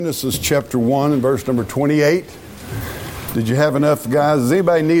Genesis chapter 1 and verse number 28. Did you have enough, guys? Does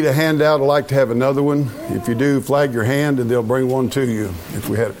anybody need a handout or like to have another one? If you do, flag your hand and they'll bring one to you. If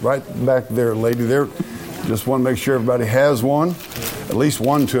we had it right back there, lady there. Just want to make sure everybody has one, at least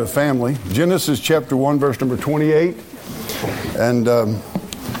one to a family. Genesis chapter 1, verse number 28. And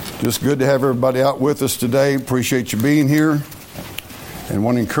just good to have everybody out with us today. Appreciate you being here and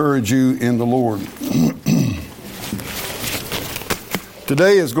want to encourage you in the Lord.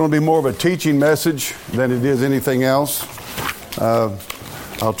 Today is going to be more of a teaching message than it is anything else.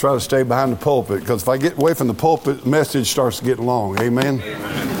 I'll try to stay behind the pulpit because if I get away from the pulpit, the message starts to get long. Amen?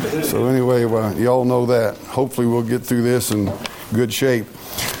 So anyway, you all know that. Hopefully we'll get through this in good shape.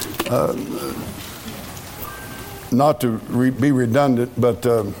 Not to be redundant, but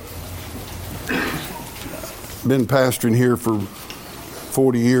been pastoring here for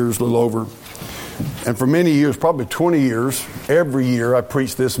 40 years, a little over. And for many years, probably 20 years, every year I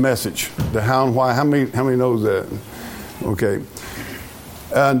preach this message, the how and why. How many knows that? Okay.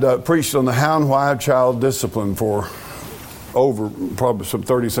 And preached on the how and why of child discipline for over probably some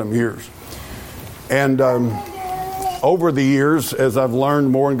 30-something years. And over the years, as I've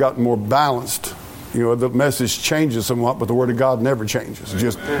learned more and gotten more balanced, the message changes somewhat, but the Word of God never changes.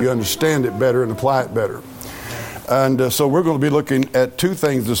 Just you understand it better and apply it better. And so we're going to be looking at two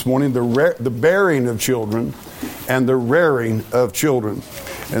things this morning, the bearing of children and the rearing of children.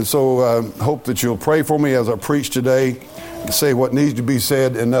 And so hope that you'll pray for me as I preach today, say what needs to be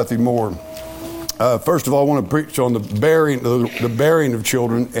said and nothing more. First of all, I want to preach on the bearing of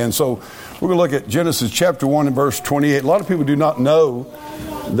children. And so we're going to look at Genesis chapter 1 and verse 28. A lot of people do not know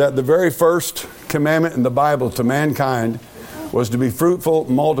that the very first commandment in the Bible to mankind was to be fruitful,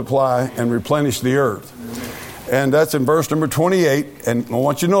 multiply, and replenish the earth. And that's in verse number 28. And I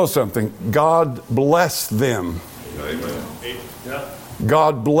want you to know something. God blessed them.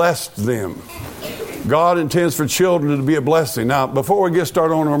 God blessed them. God intends for children to be a blessing. Now, before we get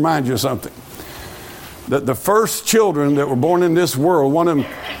started, I want to remind you of something. That the first children that were born in this world, one of them,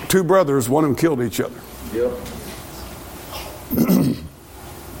 two brothers, one of them killed each other. Yep.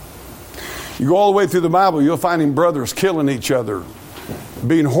 You go all the way through the Bible, you'll find brothers killing each other,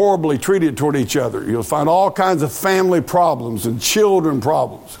 being horribly treated toward each other. You'll find all kinds of family problems and children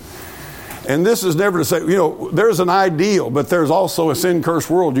problems. And this is never to say, there's an ideal, but there's also a sin-cursed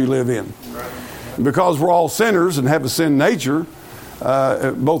world you live in. Because we're all sinners and have a sin nature,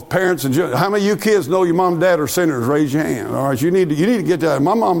 both parents and children. How many of you kids know your mom and dad are sinners? Raise your hand. All right, you need to get that.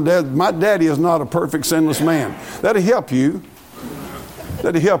 My mom and dad, my daddy is not a perfect sinless man. That'll help you.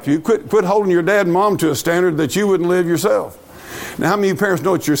 That'll help you. Quit holding your dad and mom to a standard that you wouldn't live yourself. Now, how many of you parents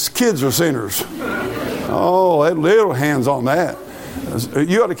know that your kids are sinners? Oh, that little hands on that.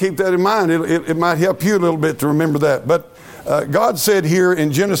 You ought to keep that in mind. It might help you a little bit to remember that. But God said here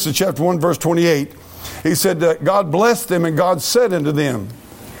in Genesis chapter 1, verse 28, He said, God blessed them and God said unto them,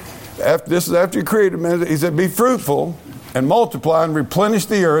 after He created man, He said, be fruitful and multiply and replenish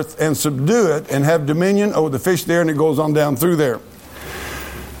the earth and subdue it and have dominion over the fish there. And it goes on down through there.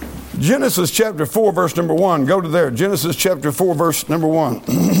 Genesis chapter 4, verse number 1. Go to there. Genesis chapter 4, verse number 1.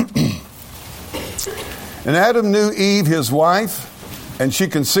 And Adam knew Eve, his wife, and she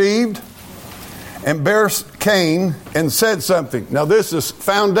conceived and bare Cain and said something. Now this is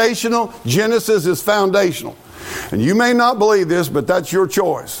foundational. Genesis is foundational. And you may not believe this, but that's your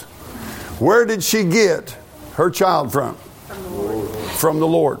choice. Where did she get her child from? From the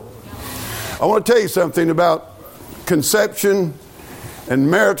Lord. I want to tell you something about conception and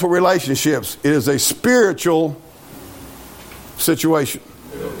marital relationships. It is a spiritual situation.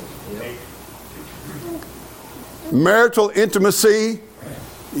 Marital intimacy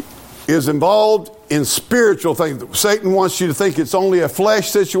is involved in spiritual things. Satan wants you to think it's only a flesh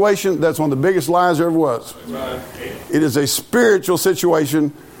situation. That's one of the biggest lies there ever was. It is a spiritual situation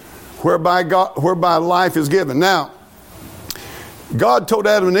whereby life is given. Now, God told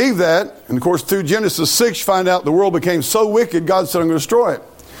Adam and Eve that, and of course through Genesis 6 you find out the world became so wicked, God said, I'm going to destroy it.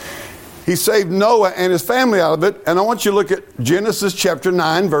 He saved Noah and his family out of it, and I want you to look at Genesis chapter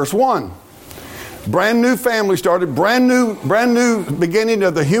 9, verse 1. Brand new family started, brand new beginning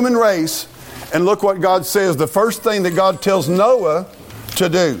of the human race, and look what God says, the first thing that God tells Noah to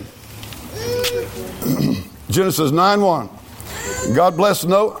do. Genesis 9:1. God blessed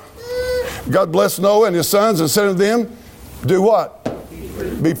Noah and his sons and said to them, do what?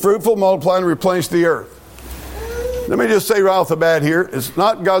 Be fruitful, multiply, and replenish the earth. Let me just say right off the bat here, it's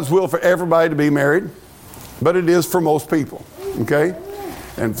not God's will for everybody to be married, but it is for most people. Okay?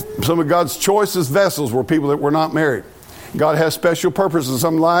 And some of God's choicest vessels were people that were not married. God has special purposes in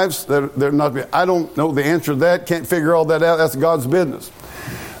some lives that they're not. I don't know the answer to that. Can't figure all that out. That's God's business.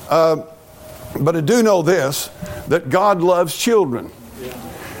 But I do know this, that God loves children.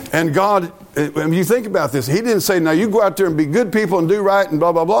 And God, when you think about this, He didn't say, now you go out there and be good people and do right and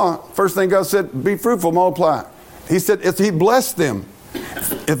blah, blah, blah. First thing God said, be fruitful, multiply. He said, He blessed them.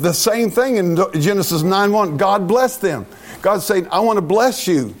 It's the same thing in Genesis 9:1. God blessed them. God's saying, I want to bless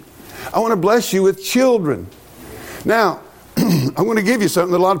you. I want to bless you with children. Now, I'm going to give you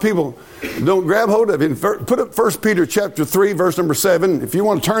something that a lot of people don't grab hold of. Put up 1 Peter chapter 3, verse number 7. If you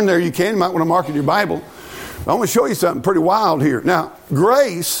want to turn there, you can. You might want to mark in your Bible. I want to show you something pretty wild here. Now,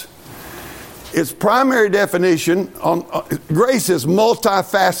 grace, its primary definition, grace is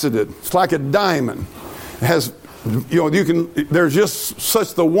multifaceted. It's like a diamond. It has, there's just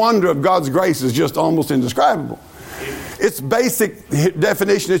such the wonder of God's grace is just almost indescribable. Its basic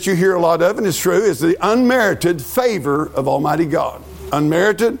definition that you hear a lot of, and it's true, is the unmerited favor of Almighty God.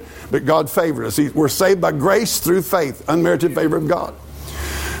 Unmerited, but God favored us. We're saved by grace through faith. Unmerited favor of God.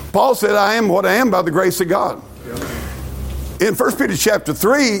 Paul said, I am what I am by the grace of God. In 1 Peter chapter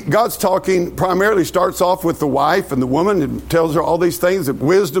 3, God's talking primarily starts off with the wife and the woman and tells her all these things, the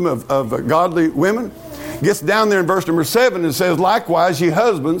wisdom of godly women. Gets down there in verse number 7 and says, likewise, ye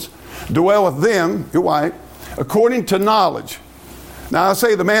husbands, dwell with them, your wife, according to knowledge. Now I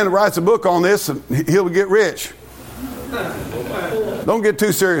say the man that writes a book on this, he'll get rich. Don't get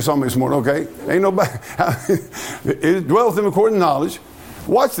too serious on me this morning, okay? Ain't nobody. Dwell with them according to knowledge.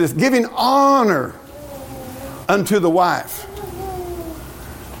 Watch this. Giving honor unto the wife.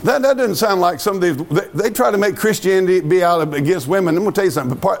 That doesn't sound like some of these. They try to make Christianity be out against women. I'm going to tell you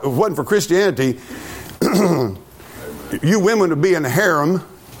something. If it wasn't for Christianity, you women would be in a harem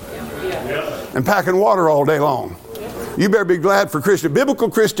and packing water all day long. You better be glad for Christian. Biblical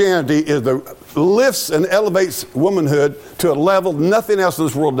Christianity is lifts and elevates womanhood to a level nothing else in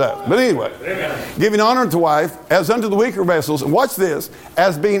this world does. But anyway, giving honor to wife as unto the weaker vessels. And watch this,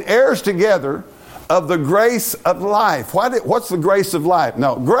 as being heirs together of the grace of life. What's the grace of life?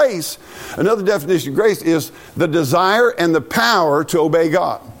 Now, grace, another definition of grace is the desire and the power to obey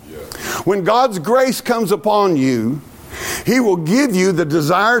God. When God's grace comes upon you, He will give you the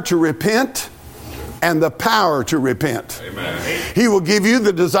desire to repent and the power to repent. Amen. He will give you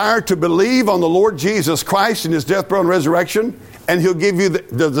the desire to believe on the Lord Jesus Christ and His death, burial, and resurrection. And He'll give you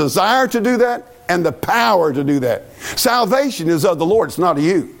the desire to do that and the power to do that. Salvation is of the Lord. It's not of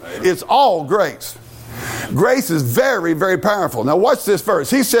you. Amen. It's all grace. Grace is very, very powerful. Now watch this verse.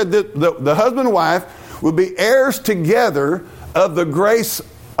 He said that the husband and wife will be heirs together of the grace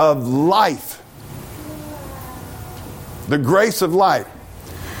of life. The grace of life.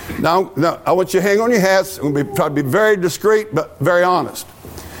 Now, I want you to hang on your hats. I'm going to try to be very discreet, but very honest.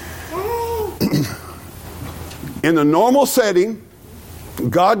 In the normal setting,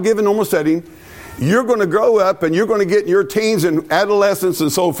 God-given normal setting, you're going to grow up and you're going to get in your teens and adolescence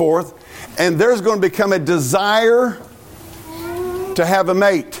and so forth, and there's going to become a desire to have a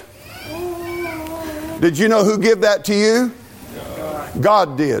mate. Did you know who gave that to you?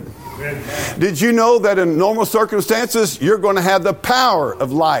 God did. Did you know that in normal circumstances, you're going to have the power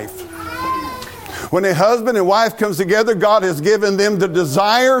of life? When a husband and wife comes together, God has given them the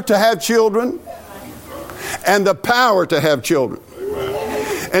desire to have children and the power to have children.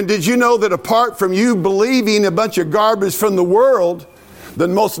 And did you know that apart from you believing a bunch of garbage from the world, the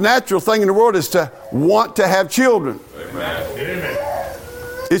most natural thing in the world is to want to have children?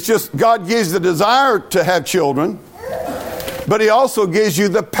 It's just God gives the desire to have children, but He also gives you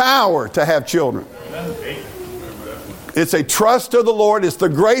the power to have children. It's a trust of the Lord. It's the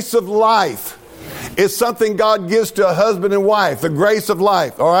grace of life. It's something God gives to a husband and wife, the grace of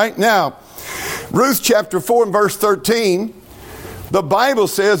life. All right? Now, Ruth chapter 4 and verse 13, the Bible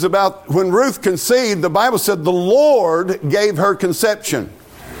says about when Ruth conceived, the Bible said the Lord gave her conception.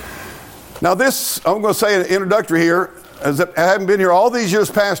 Now this, I'm going to say an introductory here, as I haven't been here all these years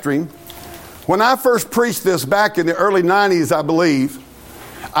pastoring. When I first preached this back in the early 90s, I believe,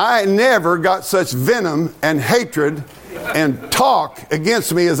 I never got such venom and hatred and talk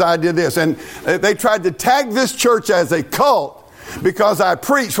against me as I did this. And they tried to tag this church as a cult because I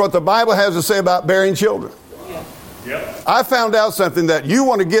preached what the Bible has to say about bearing children. Yep. I found out something, that you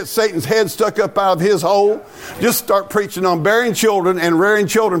want to get Satan's head stuck up out of his hole, just start preaching on bearing children and rearing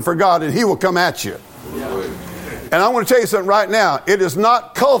children for God, and He will come at you. And I want to tell you something right now. It is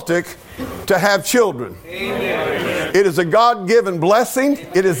not cultic to have children. Amen. It is a God-given blessing.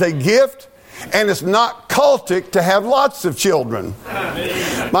 It is a gift. And it's not cultic to have lots of children.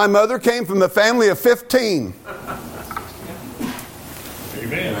 Amen. My mother came from a family of 15.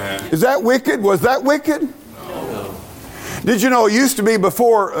 Amen. Is that wicked? Was that wicked? No. Did you know it used to be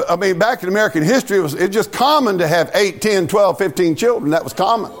before, back in American history, it was just common to have 8, 10, 12, 15 children. That was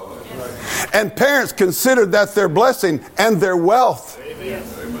common. And parents considered that their blessing and their wealth.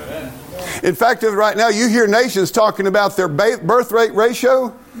 In fact, right now you hear nations talking about their birth rate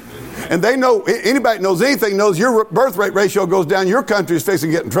ratio. And they know, anybody that knows anything knows your birth rate ratio goes down, your country is fixing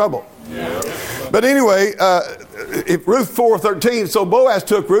to get in trouble. But anyway, if Ruth 4:13, so Boaz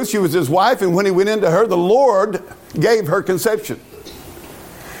took Ruth, she was his wife, and when he went into her, the Lord gave her conception.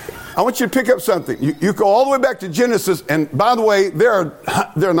 I want you to pick up something. You go all the way back to Genesis, and by the way, there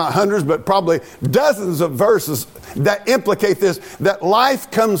are not hundreds, but probably dozens of verses that implicate this, that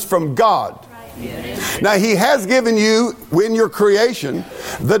life comes from God. Now, He has given you, in your creation,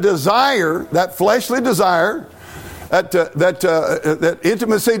 the desire, that fleshly desire, that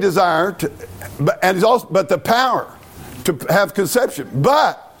intimacy desire, but the power to have conception.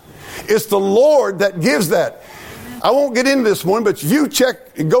 But it's the Lord that gives that. I won't get into this one, but if you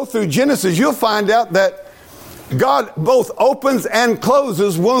go through Genesis, you'll find out that God both opens and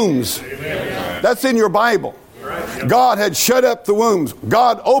closes wombs. Amen. That's in your Bible. God had shut up the wombs.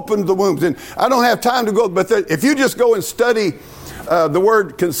 God opened the wombs. And I don't have time to go, but if you just go and study the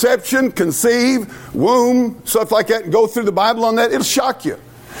word conception, conceive, womb, stuff like that, and go through the Bible on that, it'll shock you.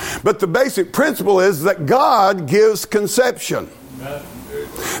 But the basic principle is that God gives conception.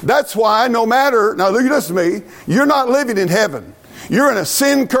 That's why now listen to me, you're not living in heaven. You're in a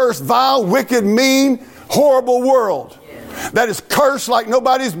sin-cursed, vile, wicked, mean, horrible world that is cursed like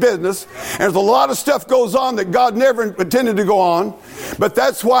nobody's business. And there's a lot of stuff goes on that God never intended to go on. But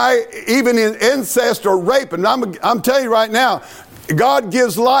that's why even in incest or rape, and I'm telling you right now, God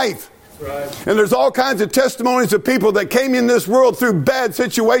gives life. Right. And there's all kinds of testimonies of people that came in this world through bad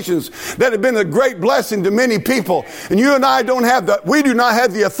situations that have been a great blessing to many people. And you and I we do not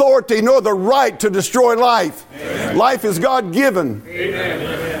have the authority nor the right to destroy life. Amen. Life is God given.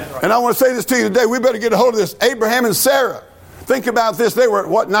 Amen. And I want to say this to you today. We better get a hold of this. Abraham and Sarah. Think about this. They were,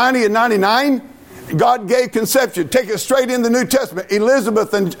 90 and 99? God gave conception. Take it straight in the New Testament.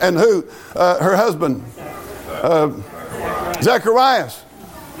 Elizabeth and who? Her husband. Zacharias.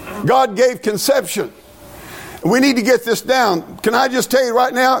 God gave conception. We need to get this down. Can I just tell you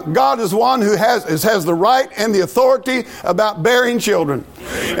right now, God is one who has the right and the authority about bearing children.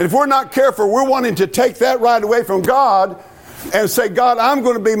 And if we're not careful, we're wanting to take that right away from God and say, God, I'm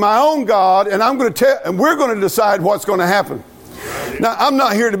going to be my own God, and we're going to decide what's going to happen. Now, I'm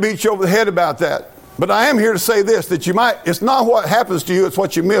not here to beat you over the head about that, but I am here to say this, that it's not what happens to you, it's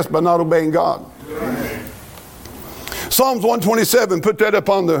what you miss by not obeying God. Psalms 127, put that up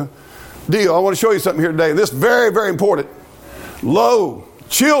on the deal. I want to show you something here today. This is very, very important. Lo,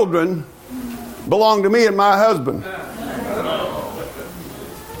 children belong to me and my husband.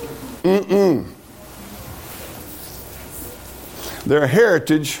 They're a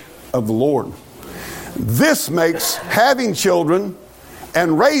heritage of the Lord. This makes having children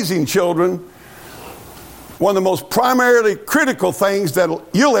and raising children one of the most primarily critical things that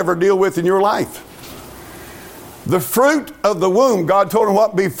you'll ever deal with in your life. The fruit of the womb, God told him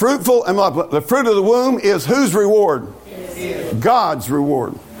what? Be fruitful and multiply. The fruit of the womb is whose reward? God's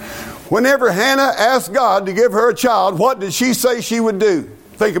reward. Whenever Hannah asked God to give her a child, what did she say she would do?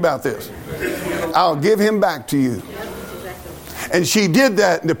 Think about this. I'll give him back to you. And she did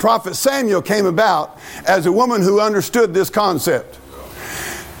that. And the prophet Samuel came about as a woman who understood this concept.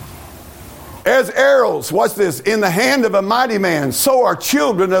 As arrows, watch this, in the hand of a mighty man, so are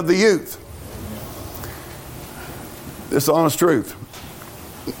children of the youth. This is honest truth.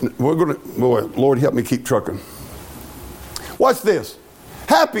 Lord, help me keep trucking. Watch this.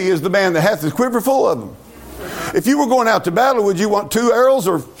 Happy is the man that hath his quiver full of them. If you were going out to battle, would you want 2 arrows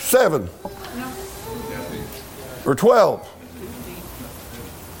or 7? Or 12?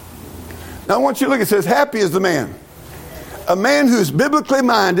 Now I want you to look. It says, happy is the man. A man who's biblically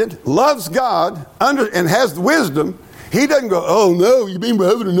minded, loves God, and has wisdom. He doesn't go, oh no, you mean we're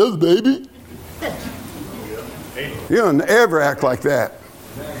having another baby? You don't ever act like that.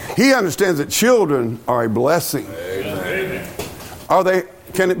 He understands that children are a blessing.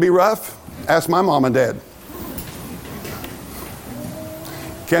 Can it be rough? Ask my mom and dad.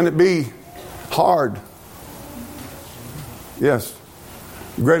 Can it be hard? Yes.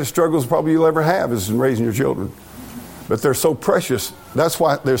 The greatest struggles probably you'll ever have is in raising your children. But they're so precious. That's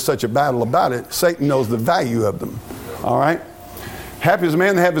why there's such a battle about it. Satan knows the value of them. All right? Happy is the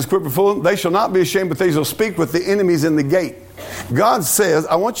man that have his quiver full. They shall not be ashamed, but they shall speak with the enemies in the gate. God says,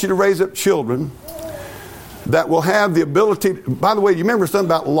 I want you to raise up children that will have the ability. By the way, you remember something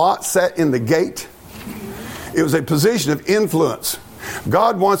about Lot sat in the gate? It was a position of influence.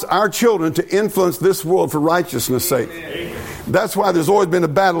 God wants our children to influence this world for righteousness' sake. That's why there's always been a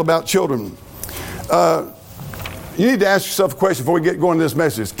battle about children. You need to ask yourself a question before we get going to this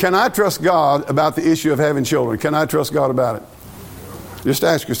message. Can I trust God about the issue of having children? Can I trust God about it? Just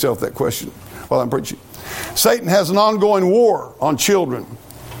ask yourself that question while I'm preaching. Satan has an ongoing war on children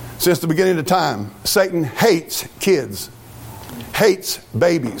since the beginning of time. Satan hates kids, hates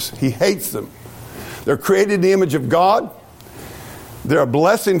babies. He hates them. They're created in the image of God. They're a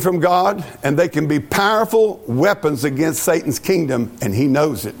blessing from God, and they can be powerful weapons against Satan's kingdom, and he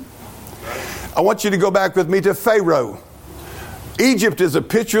knows it. I want you to go back with me to Pharaoh. Egypt is a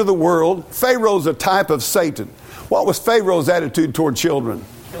picture of the world. Pharaoh's a type of Satan. What was Pharaoh's attitude toward children?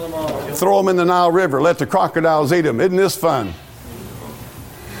 Kill them all. Throw them in the Nile River. Let the crocodiles eat them. Isn't this fun?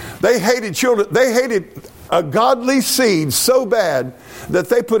 They hated children. They hated a godly seed so bad that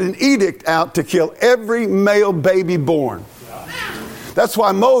they put an edict out to kill every male baby born. That's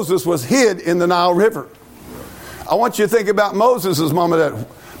why Moses was hid in the Nile River. I want you to think about Moses' mom and dad.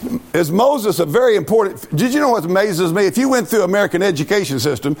 Is Moses a very important... Did you know what amazes me? If you went through American education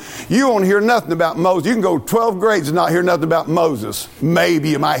system, you won't hear nothing about Moses. You can go 12 grades and not hear nothing about Moses. Maybe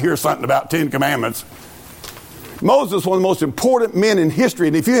you might hear something about 10 Commandments. Moses was one of the most important men in history.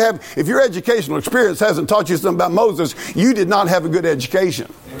 And if your educational experience hasn't taught you something about Moses, you did not have a good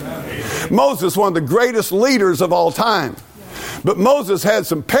education. Amen. Moses, one of the greatest leaders of all time. But Moses had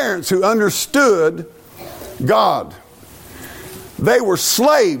some parents who understood God. They were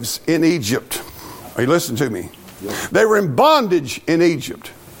slaves in Egypt. Are you listening to me? Yes. They were in bondage in Egypt.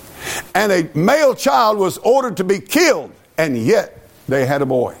 And a male child was ordered to be killed, and yet they had a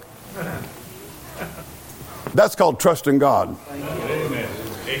boy. That's called trusting God. Amen.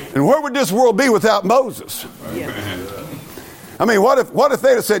 And where would this world be without Moses? Amen. I mean, what if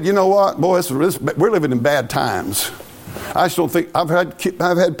they'd have said, you know what, boy, we're living in bad times. I just don't think, I've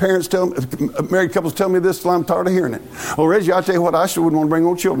had parents married couples tell me this till I'm tired of hearing it. Well, Reggie, I'll tell you what, I sure wouldn't want to bring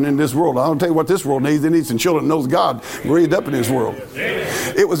no children into this world. I'll tell you what this world needs. It needs some children that knows God breathed up in this world.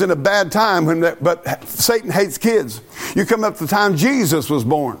 It was in a bad time but Satan hates kids. You come up to the time Jesus was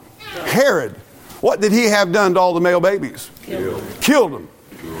born. Herod, what did he have done to all the male babies? Killed them.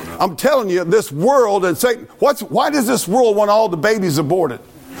 I'm telling you, this world and Satan, why does this world want all the babies aborted?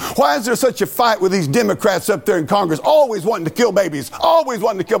 Why is there such a fight with these Democrats up there in Congress, always wanting to kill babies, always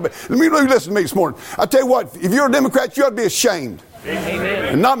wanting to kill babies? Let me listen to me this morning. I tell you what, if you're a Democrat, you ought to be ashamed.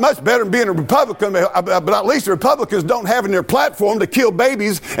 Amen. And not much better than being a Republican, but at least the Republicans don't have in their platform to kill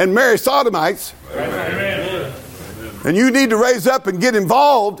babies and marry sodomites. Amen. And you need to raise up and get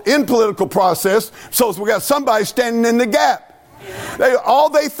involved in political process so we got somebody standing in the gap. All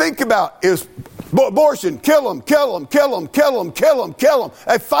they think about is abortion, kill them, kill them, kill them, kill them, kill them, kill them.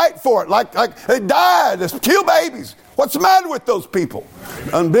 They fight for it like they died. They kill babies. What's the matter with those people?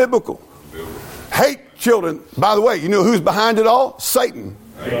 Unbiblical. Hate children. By the way, you know who's behind it all? Satan.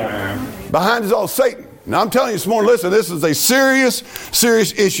 Amen. Behind it all, Satan. Now I'm telling you this morning, listen, this is a serious,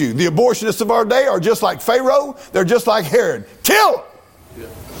 serious issue. The abortionists of our day are just like Pharaoh. They're just like Herod. Kill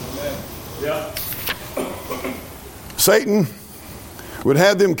them. Yeah. Satan would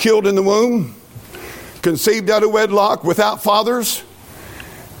have them killed in the womb, conceived out of wedlock, without fathers.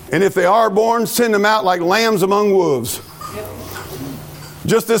 And if they are born, send them out like lambs among wolves.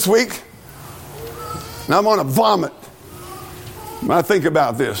 Just this week, and I'm on a vomit when I think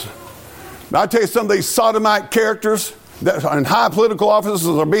about this. Now, I tell you, some of these sodomite characters that are in high political offices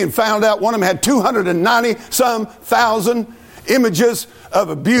are being found out. One of them had 290-some thousand images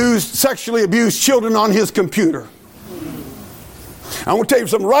of sexually abused children on his computer. I want to tell you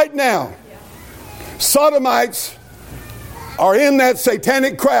something right now. Sodomites are in that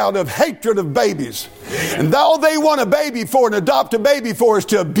satanic crowd of hatred of babies. And all they want a baby for and adopt a baby for is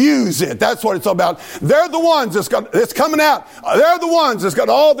to abuse it. That's what it's all about. They're the ones that's coming out. They're the ones that's got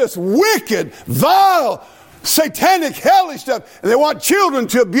all this wicked, vile, satanic, hellish stuff. And they want children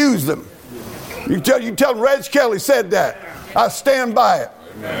to abuse them. You tell them Reg Kelly said that. I stand by it.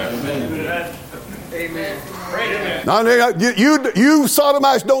 Amen. Amen. Now, you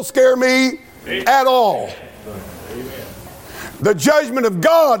sodomites don't scare me at all. The judgment of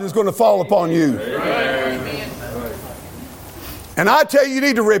God is going to fall upon you. And I tell you, you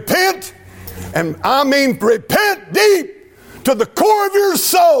need to repent, and I mean repent deep to the core of your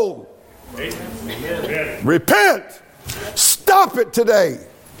soul. Repent. Stop it today.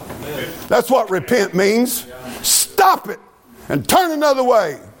 That's what repent means. Stop it and turn another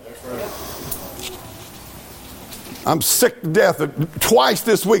way. I'm sick to death. Twice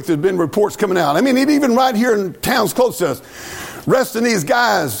this week there's been reports coming out. I mean, even right here in towns close to us, arresting these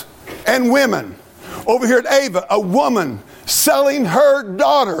guys and women. Over here at Ava, a woman selling her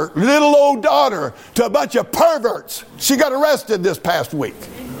daughter, little old daughter, to a bunch of perverts. She got arrested this past week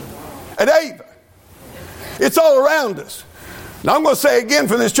at Ava. It's all around us. Now I'm going to say again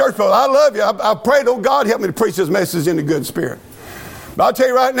from this church, but I love you. I prayed, oh God, help me to preach this message in a good spirit. But I'll tell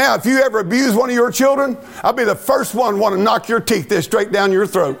you right now, if you ever abuse one of your children, I'll be the first one to want to knock your teeth there straight down your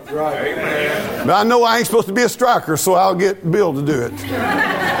throat. Right. Amen. But I know I ain't supposed to be a striker, so I'll get Bill to do it.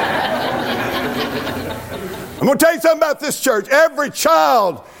 I'm going to tell you something about this church. Every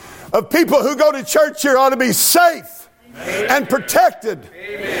child of people who go to church here ought to be safe and protected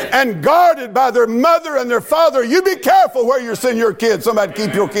and guarded by their mother and their father. You be careful where you're sending your kids. Somebody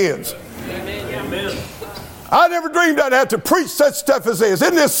keep your kids. Amen. I never dreamed I'd have to preach such stuff as this.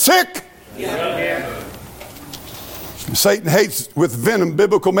 Isn't this sick? Yeah. Satan hates with venom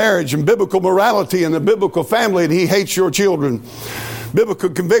biblical marriage and biblical morality and the biblical family, and he hates your children. Biblical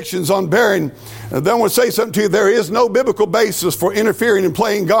convictions on bearing. Then I want to say something to you. There is no biblical basis for interfering and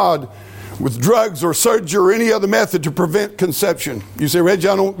playing God with drugs or surgery or any other method to prevent conception. You say, Reggie,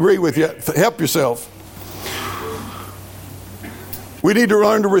 I don't agree with you. Help yourself. We need to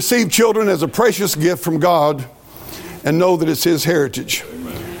learn to receive children as a precious gift from God and know that it's His heritage.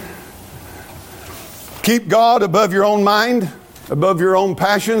 Keep God above your own mind, above your own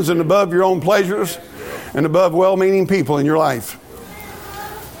passions, and above your own pleasures, and above well-meaning people in your life.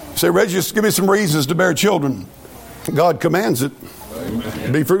 Say, Reggie, just give me some reasons to bear children. God commands it.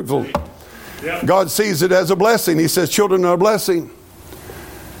 Amen. Be fruitful. Yep. God sees it as a blessing. He says children are a blessing.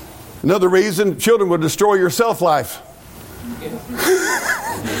 Another reason, children will destroy your self-life.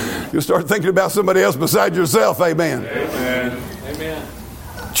 You'll start thinking about somebody else besides yourself. Amen. Amen. Amen.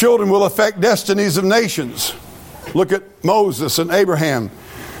 Children will affect destinies of nations. Look at Moses and Abraham.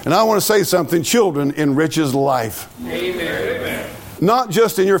 And I want to say something. Children enriches life. Amen. Not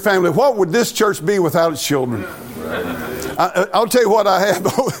just in your family. What would this church be without its children? I'll tell you what I have.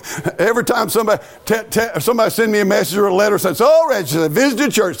 Every time somebody send me a message or a letter says, oh, Reggie, I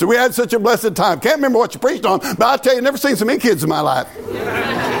visited church, so we had such a blessed time. Can't remember what you preached on, but I'll tell you, I've never seen so many kids in my life.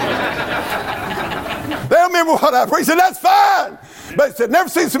 They don't remember what I preached. I said, that's fine. But I said, never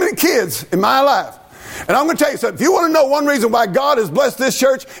seen so many kids in my life. And I'm going to tell you something. If you want to know one reason why God has blessed this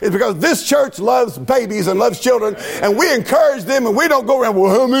church, is because this church loves babies and loves children, and we encourage them, and we don't go around,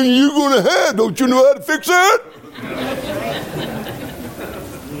 well, how many are you going to have? Don't you know how to fix it?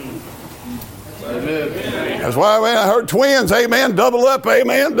 That's why when I heard twins, amen, double up,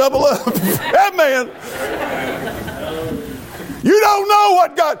 amen, double up, amen. You don't know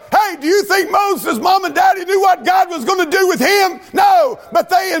what God, hey, do you think Moses' mom and daddy knew what God was going to do with him? No, but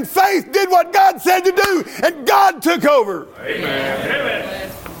they in faith did what God said to do, and God took over.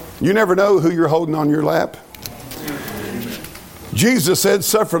 Amen. You never know who you're holding on your lap. Jesus said,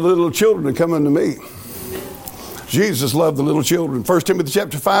 suffer little children to come unto me. Jesus loved the little children. 1 Timothy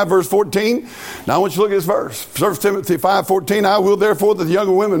chapter 5, verse 14. Now I want you to look at this verse. 1 Timothy 5:14, I will therefore that the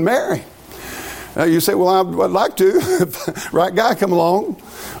younger women marry. Now you say, well, I'd like to. If right guy come along.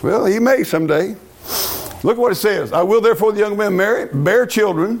 Well, he may someday. Look what it says. I will therefore the young men marry, bear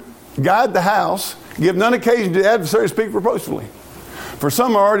children, guide the house, give none occasion to the adversary to speak reproachfully. For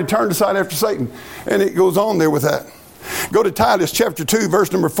some are already turned aside after Satan. And it goes on there with that. Go to Titus chapter 2,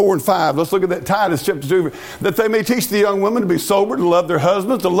 verse number 4 and 5. Let's look at that Titus chapter 2. That they may teach the young women to be sober, to love their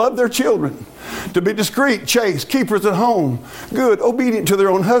husbands, to love their children, to be discreet, chaste, keepers at home, good, obedient to their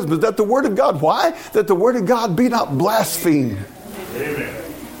own husbands. That the word of God, why? That the word of God be not blasphemed. Amen.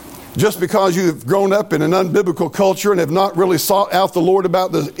 Just because you have grown up in an unbiblical culture and have not really sought out the Lord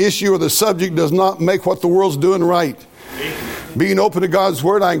about the issue or the subject does not make what the world's doing right. Amen. Being open to God's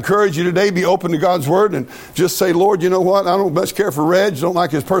Word, I encourage you today, be open to God's Word and just say, Lord, you know what? I don't much care for Reg, don't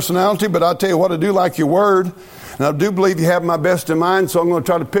like his personality, but I'll tell you what, I do like your Word. And I do believe you have my best in mind, so I'm going to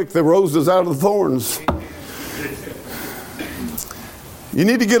try to pick the roses out of the thorns. You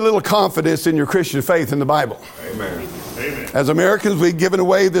need to get a little confidence in your Christian faith in the Bible. Amen. As Americans, we've given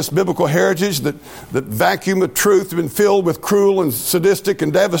away this biblical heritage, that vacuum of truth has been filled with cruel and sadistic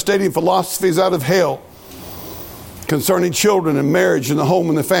and devastating philosophies out of hell concerning children and marriage and the home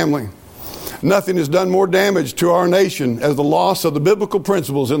and the family. Nothing has done more damage to our nation as the loss of the biblical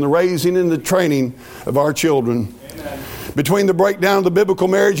principles in the raising and the training of our children. Amen. Between the breakdown of the biblical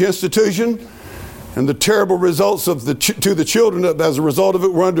marriage institution and the terrible results of to the children as a result of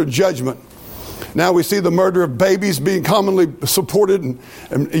it, we're under judgment. Now we see the murder of babies being commonly supported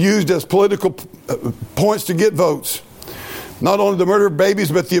and used as political points to get votes. Not only the murder of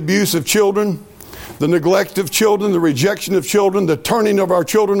babies, but the abuse of children, the neglect of children, the rejection of children, the turning of our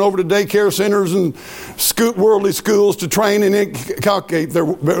children over to daycare centers and worldly schools to train and inculcate their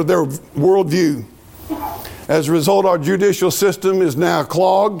worldview. As a result, our judicial system is now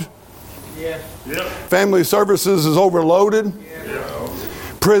clogged. Family services is overloaded.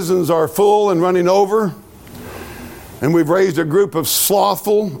 Prisons are full and running over. And we've raised a group of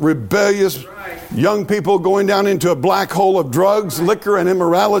slothful, rebellious young people going down into a black hole of drugs, liquor, and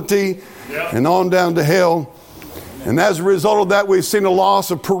immorality, and on down to hell. And as a result of that, we've seen a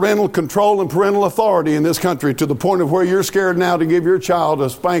loss of parental control and parental authority in this country, to the point of where you're scared now to give your child a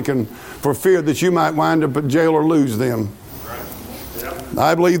spanking for fear that you might wind up in jail or lose them.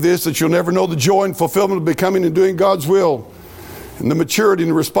 I believe this, that you'll never know the joy and fulfillment of becoming and doing God's will, and the maturity and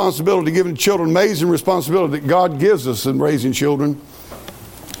the responsibility given to children, amazing responsibility that God gives us in raising children.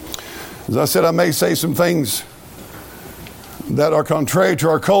 As I said, I may say some things that are contrary to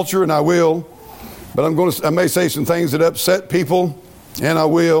our culture, and I will. But I may say some things that upset people, and I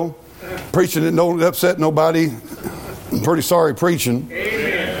will. Preaching that don't upset nobody. I'm pretty sorry preaching.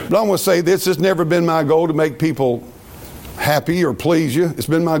 Amen. But I'm going to say this: it's never been my goal to make people happy or please you. It's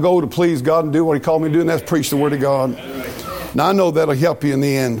been my goal to please God and do what He called me to do, and that's preach the Word of God. Now, I know that'll help you in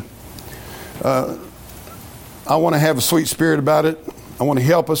the end. I want to have a sweet spirit about it. I want to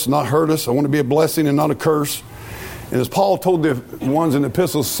help us, not hurt us. I want to be a blessing and not a curse. And as Paul told the ones in the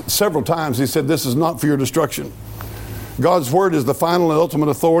epistles several times, he said, this is not for your destruction. God's Word is the final and ultimate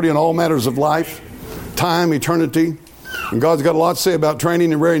authority in all matters of life, time, eternity. And God's got a lot to say about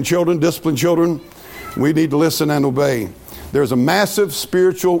training and rearing children, discipline children. We need to listen and obey. There's a massive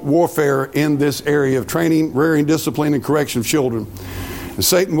spiritual warfare in this area of training, rearing, discipline, and correction of children. And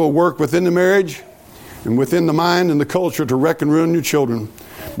Satan will work within the marriage and within the mind and the culture to wreck and ruin your children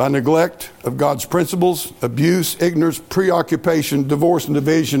by neglect of God's principles, abuse, ignorance, preoccupation, divorce and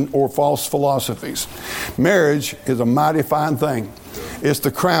division, or false philosophies. Marriage is a mighty fine thing. It's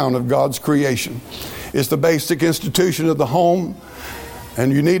the crown of God's creation. It's the basic institution of the home.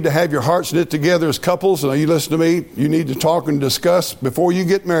 And you need to have your hearts knit together as couples. And you listen to me, you need to talk and discuss before you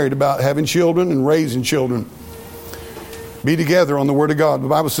get married about having children and raising children. Be together on the Word of God. The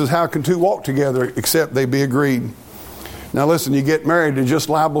Bible says, how can two walk together except they be agreed? Now listen, you get married, you're just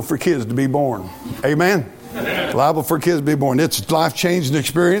liable for kids to be born. Amen? Liable for kids to be born. It's a life-changing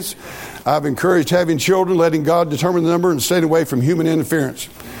experience. I've encouraged having children, letting God determine the number, and staying away from human interference.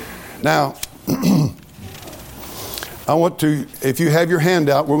 Now, I want to, if you have your hand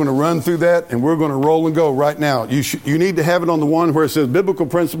out, we're going to run through that and we're going to roll and go right now. You need to have it on the one where it says Biblical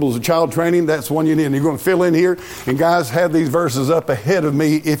Principles of Child Training. That's the one you need. And you're going to fill in here. And guys, have these verses up ahead of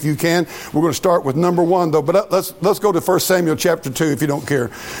me if you can. We're going to start with number 1 though. But let's go to 1 Samuel chapter 2 if you don't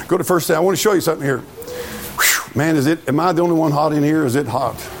care. Go to 1 Samuel. I want to show you something here. Whew, man, am I the only one hot in here? Is it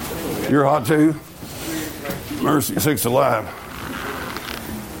hot? You're hot too? Mercy sakes alive.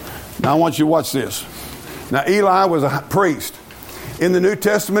 Now I want you to watch this. Now, Eli was a priest. In the New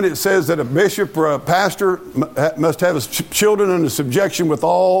Testament, it says that a bishop or a pastor must have his children under subjection with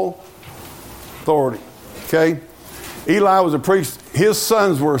all authority. Okay? Eli was a priest. His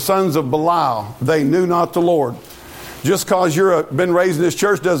sons were sons of Belial. They knew not the Lord. Just because you've been raised in this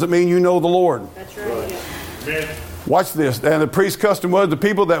church doesn't mean you know the Lord. That's right. Yeah. Watch this. And the priest's custom was the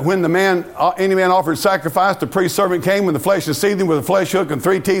people that when any man offered sacrifice, the priest servant came with the flesh and seethed him with a flesh hook and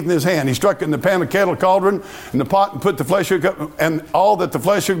 3 teeth in his hand. He struck it in the pan, the kettle, cauldron, and the pot, and put the flesh hook up. And all that the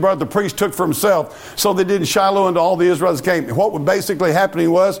flesh hook brought, the priest took for himself. So they did in Shiloh unto all the Israelites came. And what was basically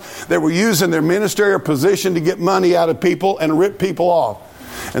happening was they were using their ministerial position to get money out of people and rip people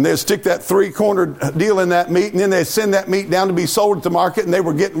off. And they'd stick that 3-cornered deal in that meat, and then they'd send that meat down to be sold at the market, and they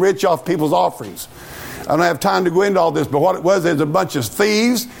were getting rich off people's offerings. I don't have time to go into all this, but what it was a bunch of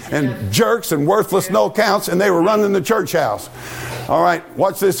thieves and jerks and worthless no-counts, and they were running the church house. All right,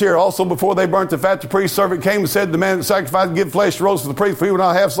 watch this here. Also, before they burnt the fat, the priest's servant came and said to the man that sacrificed, give flesh to roast for the priest, for he will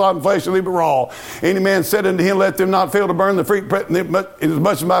not have sodden flesh and leave it raw. Any man said unto him, let them not fail to burn the fruit, as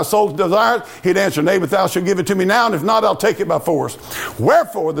much as my soul desires. He'd answer, nay, but thou shalt give it to me now, and if not, I'll take it by force.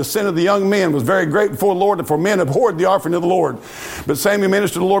 Wherefore the sin of the young men was very great before the Lord, for men abhorred the offering of the Lord. But Samuel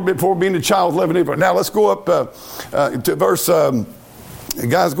ministered to the Lord before being a child with 11 years. Now let's go up to verse,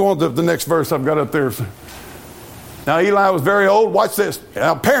 guys, go on to the next verse I've got up there. Now Eli was very old. Watch this.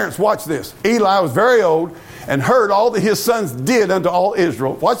 Now parents, watch this. Eli was very old and heard all that his sons did unto all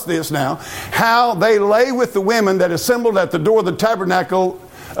Israel. Watch this now. How they lay with the women that assembled at the door of the tabernacle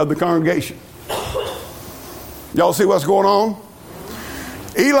of the congregation. Y'all see what's going on?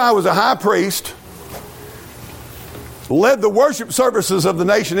 Eli was a high priest, led the worship services of the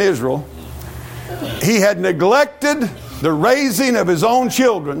nation Israel. He had neglected the raising of his own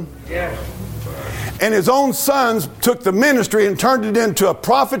children. And his own sons took the ministry and turned it into a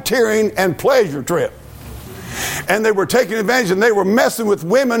profiteering and pleasure trip. And they were taking advantage, and they were messing with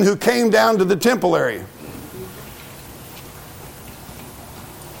women who came down to the temple area.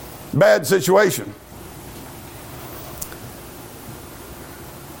 bad situation.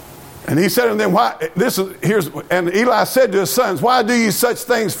 And he said to them, and Eli said to his sons, why do you such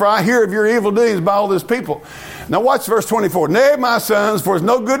things? For I hear of your evil deeds by all this people. Now watch verse 24. Nay, my sons, for it's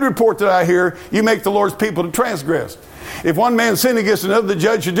no good report that I hear, you make the Lord's people to transgress. If one man sin against another, the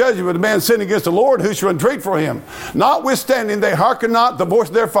judge should judge him. But if a man sin against the Lord, who shall entreat for him? Notwithstanding, they hearken not the voice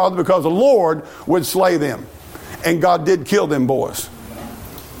of their father, because the Lord would slay them. And God did kill them boys.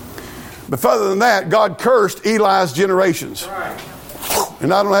 But further than that, God cursed Eli's generations.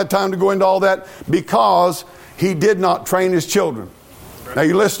 And I don't have time to go into all that, because he did not train his children. Now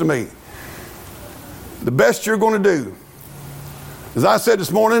you listen to me. The best you're going to do, as I said this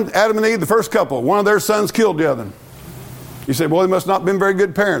morning, Adam and Eve, the first couple, one of their sons killed the other. You say, well, they must not have been very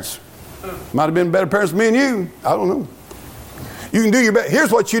good parents. Might have been better parents than me and you. I don't know. You can do your best.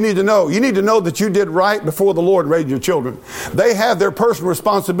 Here's what you need to know. You need to know that you did right before the Lord raised your children. They have their personal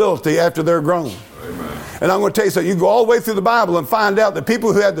responsibility after they're grown. Amen. And I'm going to tell you something. You go all the way through the Bible and find out that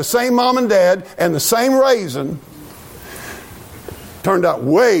people who had the same mom and dad and the same raising turned out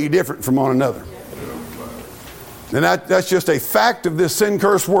way different from one another. And that's just a fact of this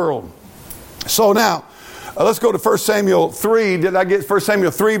sin-cursed world. So now, let's go to 1 Samuel 3. Did I get 1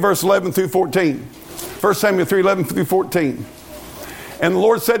 Samuel 3, verse 11 through 14? 1 Samuel 3, 11 through 14. And the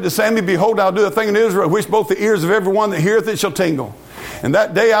Lord said to Samuel, behold, I'll do a thing in Israel, which both the ears of every one that heareth it shall tingle. And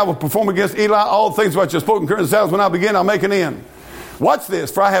that day I will perform against Eli all things which I have spoken concerning his. When I begin, I'll make an end. Watch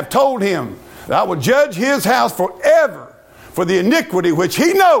this. For I have told him that I will judge his house forever for the iniquity which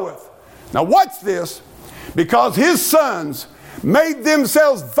he knoweth. Now watch this. Because his sons made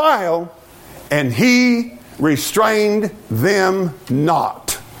themselves vile, and he restrained them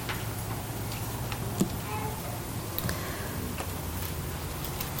not.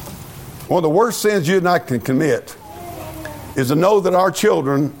 One of the worst sins you and I can commit is to know that our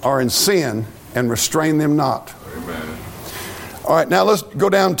children are in sin and restrain them not. Amen. All right, now let's go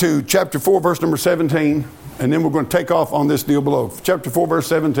down to chapter 4, verse number 17. And then we're going to take off on this deal below. Chapter 4, verse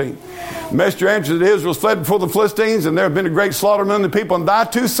 17. The messenger answered that Israel fled before the Philistines, and there have been a great slaughter among the people. And thy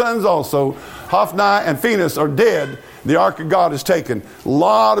two sons also, Hophni and Phinehas, are dead. The ark of God is taken. A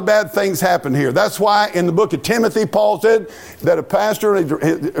lot of bad things happen here. That's why in the book of Timothy, Paul said that a pastor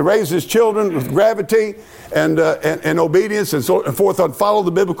raised his children with gravity and obedience and so forth, and follow the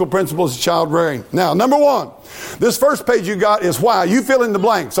biblical principles of child rearing. Now, number one, this first page you got is why. You fill in the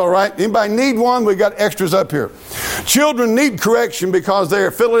blanks, all right? Anybody need one? We got extras up here. Children need correction because they are,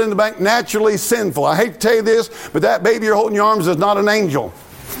 fill it in the blank, naturally sinful. I hate to tell you this, but that baby you're holding in your arms is not an angel.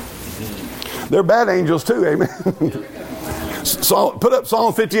 They're bad angels too, amen. So, put up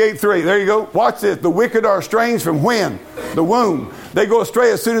Psalm 58:3. There you go. Watch this. The wicked are estranged from when? The womb. They go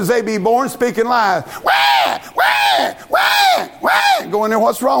astray as soon as they be born, speaking lies. Wah, wah, wah, wah. Go in there.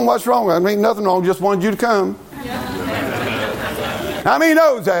 What's wrong? What's wrong? I mean, nothing wrong. Just wanted you to come. How many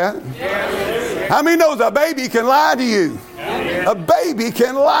knows that? How many knows a baby can lie to you? A baby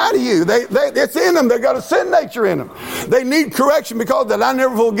can lie to you. It's in them. They got a sin nature in them. They need correction because that I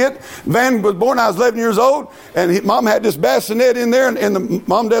never forget. Van was born. I was 11 years old, and mom had this bassinet in there in the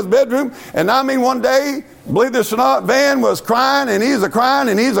mom and dad's bedroom. And I mean, one day, believe this or not, Van was crying, and he's a crying,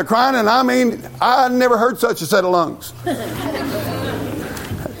 and he's a crying, and I mean, I never heard such a set of lungs.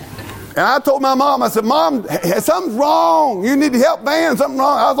 And I told my mom, I said, Mom, something's wrong. You need to help Van. Something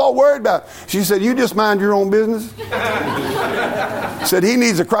wrong. I was all worried about it. She said, you just mind your own business. Said he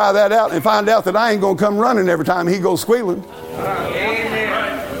needs to cry that out and find out that I ain't going to come running every time he goes squealing.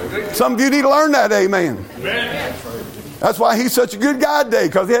 Amen. Some of you need to learn that, amen. Amen. That's why he's such a good guy today,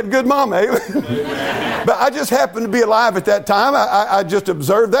 because he had a good mama. Amen. But I just happened to be alive at that time. I just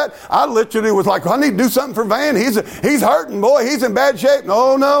observed that. I literally was like, I need to do something for Van. He's hurting, boy. He's in bad shape.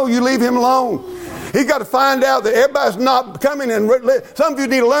 No, you leave him alone. He's got to find out that everybody's not coming in. Some of you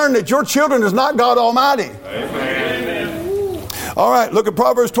need to learn that your children is not God Almighty. Amen. All right, look at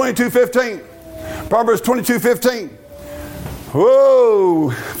Proverbs 22:15. Proverbs 22:15. Whoa,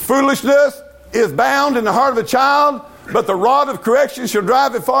 foolishness is bound in the heart of a child, but the rod of correction shall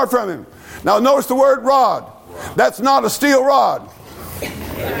drive it far from him. Now notice the word rod. That's not a steel rod.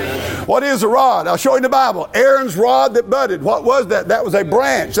 What is a rod? I'll show you in the Bible. Aaron's rod that budded. What was that? That was a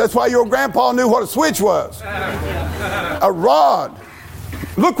branch. That's why your grandpa knew what a switch was. A rod.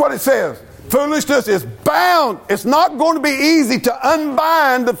 Look what it says. Foolishness is bound. It's not going to be easy to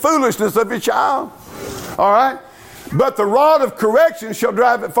unbind the foolishness of your child. All right? But the rod of correction shall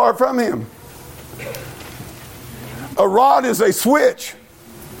drive it far from him. A rod is a switch.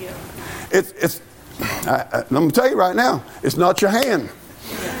 I'm going to tell you right now, it's not your hand.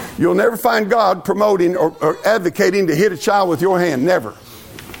 You'll never find God promoting or advocating to hit a child with your hand. Never.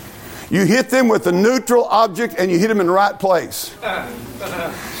 You hit them with a neutral object and you hit them in the right place.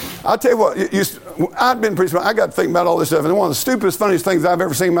 I'll tell you what, I've been pretty smart. I got to think about all this stuff. And one of the stupidest, funniest things I've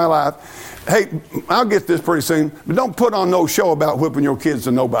ever seen in my life. Hey, I'll get this pretty soon. But don't put on no show about whipping your kids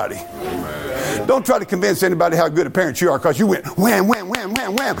to nobody. Don't try to convince anybody how good a parent you are because you went wham, wham, wham,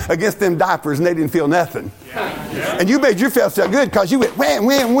 wham, wham against them diapers and they didn't feel nothing. And you made yourself feel good because you went wham,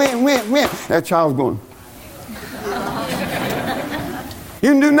 wham, wham, wham, wham. That child's going. You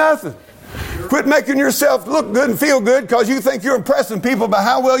didn't do nothing. Quit making yourself look good and feel good because you think you're impressing people by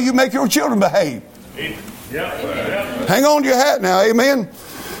how well you make your children behave. Hang on to your hat now, amen?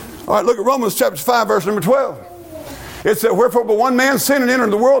 All right, look at Romans chapter 5, verse number 12. It said, wherefore but one man sinned and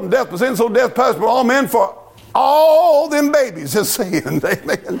entered the world, and death was in, so death passed by all men, for all them babies have sinned.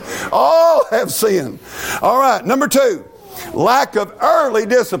 Amen. All have sinned. All right, number 2. Lack of early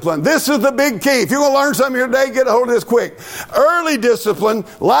discipline. This is the big key. If you're going to learn something here today, get a hold of this quick. Early discipline,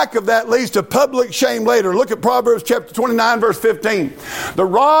 lack of that leads to public shame later. Look at Proverbs chapter 29, verse 15. The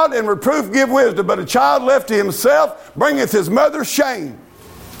rod and reproof give wisdom, but a child left to himself bringeth his mother shame.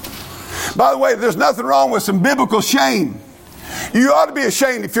 By the way, there's nothing wrong with some biblical shame. You ought to be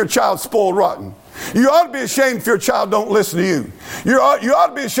ashamed if your child's spoiled rotten. You ought to be ashamed if your child don't listen to you. You ought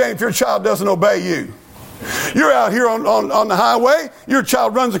to be ashamed if your child doesn't obey you. You're out here on the highway. Your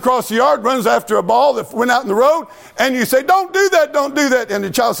child runs across the yard, runs after a ball that went out in the road, and you say, don't do that, don't do that. And the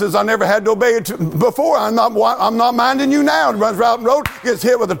child says, I never had to obey it before. I'm not minding you now. And runs out in the road, gets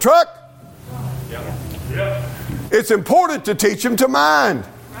hit with a truck. It's important to teach him to mind.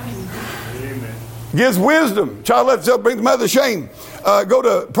 Gives wisdom. Child left himself, bring the mother shame. Go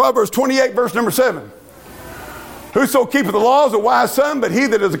to Proverbs 28, verse number 7. Whoso keepeth the law is a wise son, but he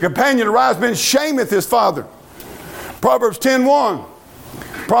that is a companion of wise men shameth his father. Proverbs 10:1.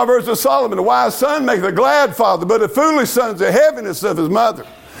 Proverbs of Solomon, a wise son maketh a glad father, but a foolish son is the heaviness of his mother.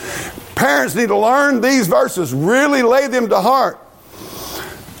 Parents need to learn these verses, really lay them to heart.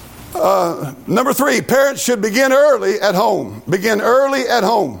 Number 3, parents should begin early at home. Begin early at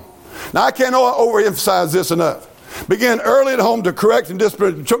home. Now, I can't overemphasize this enough. Begin early at home to correct and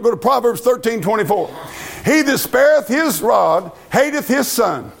discipline. Go to Proverbs 13:24. He that spareth his rod hateth his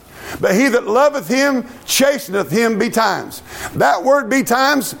son, but he that loveth him chasteneth him betimes. That word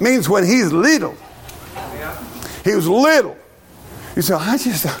betimes means when he's little. He was little. You say,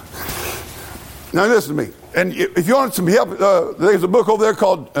 Now listen to me. And if you want some help, there's a book over there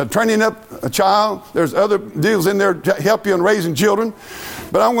called Training Up a Child. There's other deals in there to help you in raising children.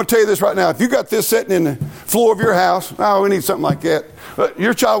 But I'm going to tell you this right now. If you got this sitting in the floor of your house, we need something like that.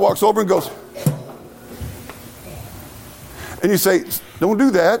 Your child walks over and goes, and you say, don't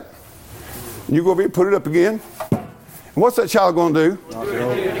do that. And you go over here and put it up again. And what's that child going to do?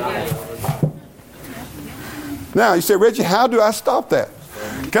 Now, you say, Reggie, how do I stop that?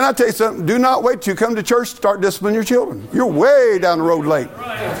 Can I tell you something? Do not wait till you come to church to start disciplining your children. You're way down the road late.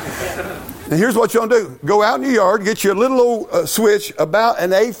 And here's what you're going to do. Go out in your yard, get you a little old switch about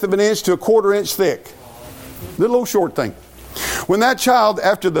 1/8 of an inch to 1/4 inch thick. Little old short thing. When that child,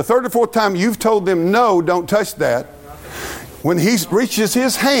 after the 3rd or 4th time you've told them, no, don't touch that, when he reaches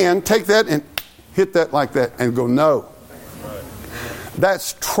his hand, take that and hit that like that and go, no.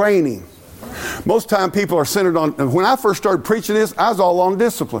 That's training. Most time people are centered on, when I first started preaching this, I was all on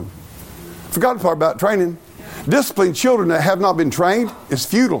discipline. Forgot the part about training. Disciplining children that have not been trained is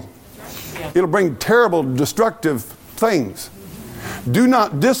futile. It'll bring terrible, destructive things. Do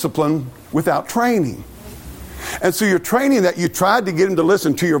not discipline without training. And so you're training that you tried to get them to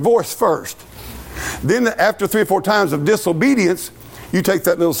listen to your voice first. Then after 3 or 4 times of disobedience, you take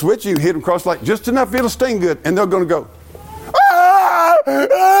that little switch, you hit them across like just enough, it'll sting good, and they're going to go, ah!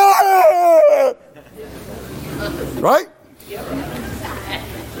 Ah! Right?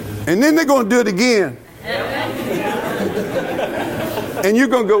 And then they're going to do it again. And you're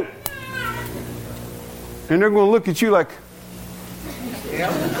going to go, and they're going to look at you like,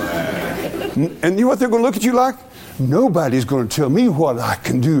 and you know what they're going to look at you like? Nobody's going to tell me what I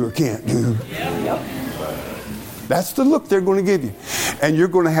can do or can't do. That's the look they're going to give you. And you're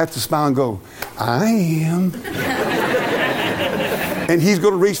going to have to smile and go, I am. And he's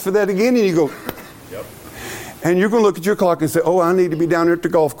going to reach for that again, and you go, and you're going to look at your clock and say, oh, I need to be down there at the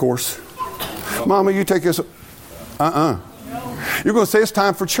golf course. Mama, you take this. You're going to say it's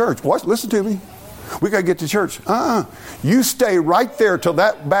time for church. Watch, listen to me. We got to get to church. You stay right there till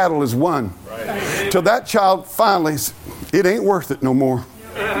that battle is won. Right. Till that child finally, it ain't worth it no more.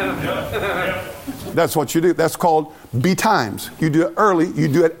 That's what you do. That's called betimes. You do it early. You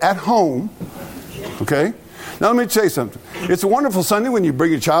do it at home. Okay? Now, let me tell you something. It's a wonderful Sunday when you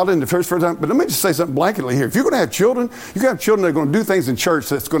bring your child in the church for a time, but let me just say something blanketly here. If you're going to have children, you're going to have children that are going to do things in church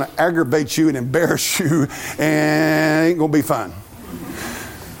that's going to aggravate you and embarrass you and ain't going to be fun.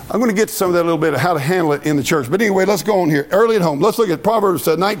 I'm going to get to some of that a little bit of how to handle it in the church. But anyway, let's go on here. Early at home. Let's look at Proverbs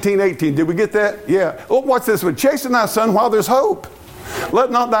 19:18. Did we get that? Yeah. Oh, watch this one. Chasten thy son while there's hope.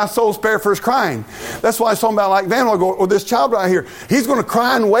 Let not thy soul spare for his crying. That's why I was talking about like Van. I go, or this child right here. He's going to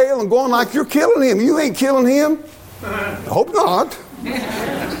cry and wail and go on like you're killing him. You ain't killing him. I hope not.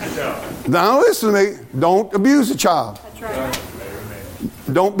 Now listen to me. Don't abuse the child. That's right.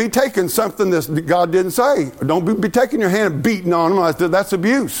 Don't be taking something that God didn't say. Don't be taking your hand and beating on them. That's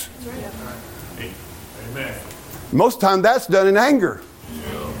abuse. Amen. Most of the time that's done in anger.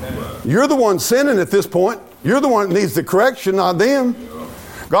 You're the one sinning at this point. You're the one that needs the correction, not them.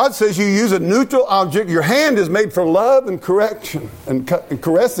 God says you use a neutral object. Your hand is made for love and correction and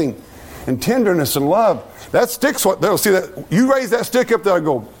caressing and tenderness and love. That stick's what they'll see. That you raise that stick up, they'll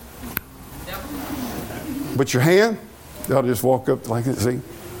go. But your hand, they'll just walk up like this. See,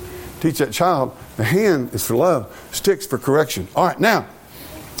 teach that child. The hand is for love. Sticks for correction. All right, now.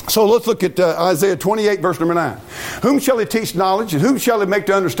 So let's look at Isaiah 28, verse number 9. Whom shall he teach knowledge, and whom shall he make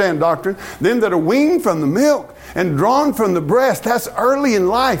to understand doctrine? Them that are weaned from the milk and drawn from the breast. That's early in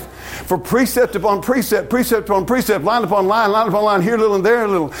life. For precept upon precept, precept upon precept, line upon line, line upon line, here a little and there a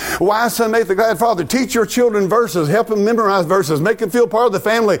little. Wise son maketh the glad father. Teach your children verses. Help them memorize verses. Make them feel part of the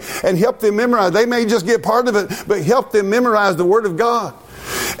family and help them memorize. They may just get part of it, but help them memorize the Word of God.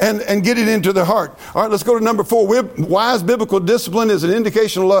 And get it into their heart. All right, let's go to number 4. Wise biblical discipline is an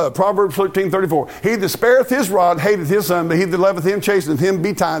indication of love. Proverbs 13:34. He that spareth his rod hateth his son, but he that loveth him chasteneth him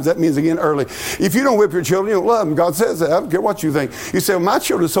betimes. That means again early. If you don't whip your children, you don't love them. God says that. I don't care what you think. You say, well, my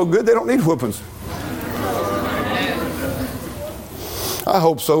children are so good they don't need whoopings. I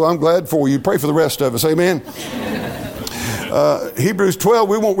hope so. I'm glad for you. Pray for the rest of us. Amen. Hebrews 12,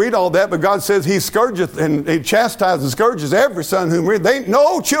 we won't read all that, but God says he scourgeth and he chastises and scourges every son whom read. They ain't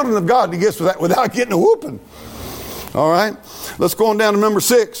no children of God that gets without getting a whooping. All right, let's go on down to number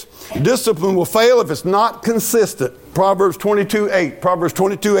 6. Discipline will fail if it's not consistent. Proverbs 22:8. Proverbs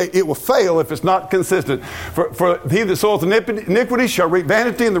 22:8. It will fail if it's not consistent. For he that soweth iniquity shall reap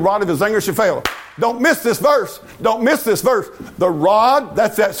vanity, and the rod of his anger shall fail. Don't miss this verse. Don't miss this verse. The rod,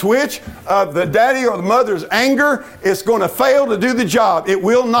 that's that switch of the daddy or the mother's anger, it's going to fail to do the job. It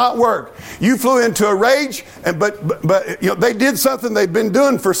will not work. You flew into a rage, but you know, they did something they've been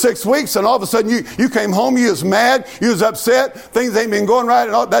doing for 6 weeks, and all of a sudden you came home, you was mad, you was upset, things ain't been going right,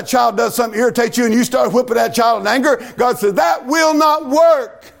 and that child does something irritate you, and you start whipping that child in anger. God says, that will not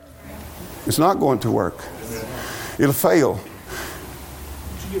work. It's not going to work. It'll fail.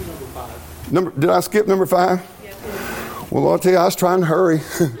 Did I skip number 5? Well, I'll tell you, I was trying to hurry.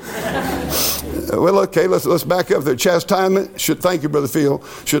 Well, okay, let's back up there. Chastisement thank you, Brother Phil,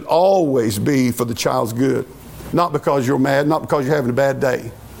 should always be for the child's good. Not because you're mad, not because you're having a bad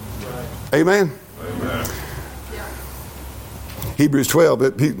day. Amen? Amen. Hebrews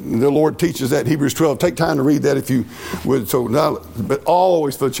 12, the Lord teaches that. Hebrews 12, take time to read that if you would. So, but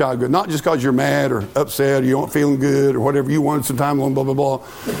always for the child good. Not just because you're mad or upset or you aren't feeling good or whatever you wanted some time alone, blah, blah, blah.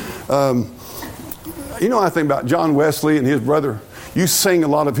 You know, I think about John Wesley and his brother. You sing a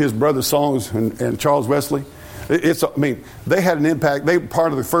lot of his brother's songs and Charles Wesley. They had an impact. They were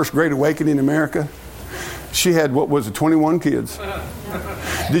part of the first Great Awakening in America. She had, 21 kids.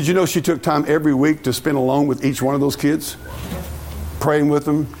 Did you know she took time every week to spend alone with each one of those kids? Praying with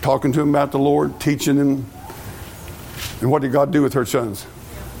them, talking to them about the Lord, teaching them. And what did God do with her sons?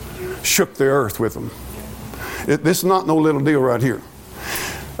 Shook the earth with them. This is not no little deal right here.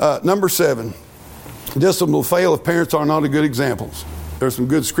 Number 7. Discipline will fail if parents are not good examples. There's some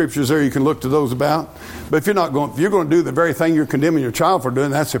good scriptures there you can look to those about. But if you're going to do the very thing you're condemning your child for doing,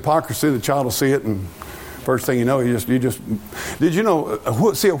 that's hypocrisy. The child will see it, and first thing you know, you just. Did you know? A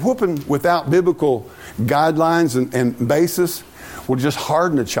whooping without biblical guidelines and basis will just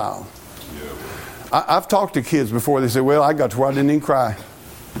harden a child. Yeah. I've talked to kids before. They say, "Well, I got to where I didn't even cry.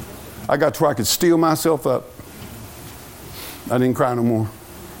 I got to where I could steel myself up. I didn't cry no more.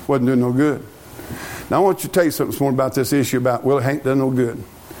 Wasn't doing no good." Now, I want you to tell you something more about this issue about, well, it ain't done no good.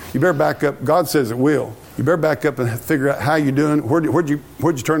 You better back up. God says it will. You better back up and figure out how you're doing. Where'd you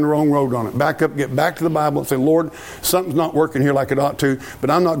turn the wrong road on it? Back up, get back to the Bible and say, Lord, something's not working here like it ought to, but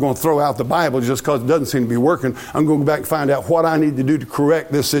I'm not going to throw out the Bible just because it doesn't seem to be working. I'm going to go back and find out what I need to do to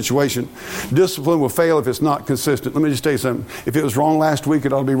correct this situation. Discipline will fail if it's not consistent. Let me just tell you something. If it was wrong last week,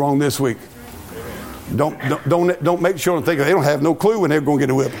 it ought to be wrong this week. Don't make children think they don't have no clue when they're going to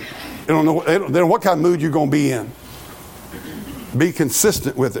get a whipping. They don't know what kind of mood you're going to be in. Be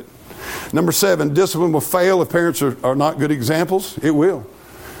consistent with it. Number 7, discipline will fail if parents are not good examples. It will.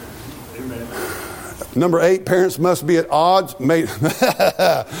 Amen. Number 8, parents must be at odds,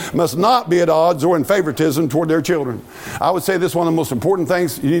 must not be at odds or in favoritism toward their children. I would say this is one of the most important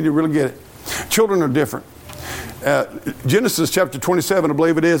things. You need to really get it. Children are different. Genesis chapter 27, I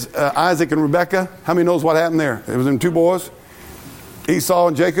believe it is, Isaac and Rebekah. How many knows what happened there? It was them 2 boys, Esau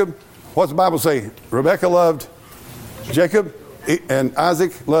and Jacob. What's the Bible say? Rebekah loved Jacob and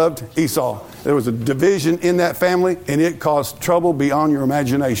Isaac loved Esau. There was a division in that family, and it caused trouble beyond your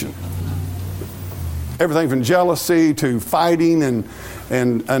imagination. Everything from jealousy to fighting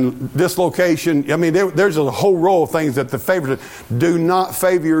and dislocation. I mean, there's a whole row of things that the favorite. Do not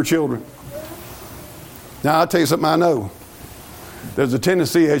favor your children. Now, I'll tell you something I know. There's a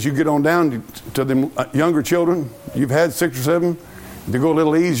tendency as you get on down to the younger children, you've had 6 or 7, to go a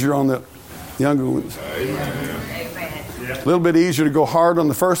little easier on the younger ones. Amen. A little bit easier to go hard on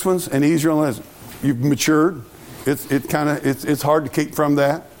the first ones and easier on the others. You've matured. It's hard to keep from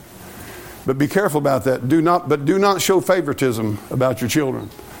that. But be careful about that. Do not show favoritism about your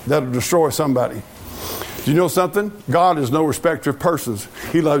children. That'll destroy somebody. Do you know something? God is no respecter of persons.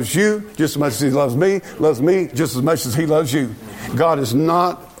 He loves you just as much as He loves me just as much as He loves you. God is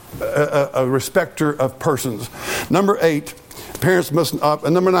not a respecter of persons. Number 8, parents must,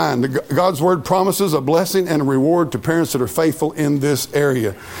 and number 9, God's Word promises a blessing and a reward to parents that are faithful in this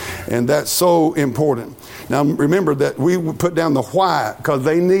area. And that's so important. Now remember that we put down the why because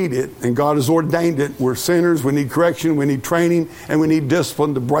they need it and God has ordained it. We're sinners, we need correction, we need training, and we need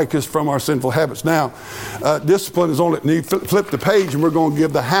discipline to break us from our sinful habits. Now, discipline is only, you flip the page and we're going to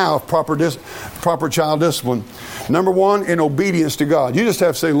give the how of proper child discipline. Number 1, in obedience to God. You just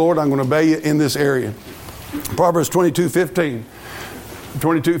have to say, Lord, I'm going to obey you in this area. Proverbs 22:15.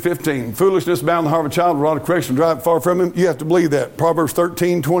 22:15. Foolishness bound the heart of a child, a rod of correction drive far from him. You have to believe that. Proverbs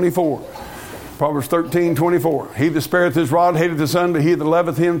 13:24. Proverbs 13:24. He that spareth his rod hateth his son, but he that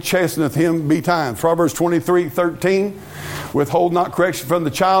loveth him chasteneth him betimes. Proverbs 23:13. Withhold not correction from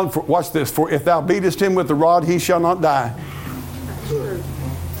the child. Watch this. For if thou beatest him with the rod, he shall not die.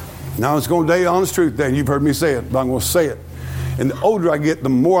 Now it's going to tell you the honest truth there. You've heard me say it, but I'm going to say it. And the older I get, the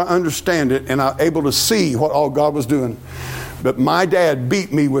more I understand it, and I'm able to see what all God was doing. But my dad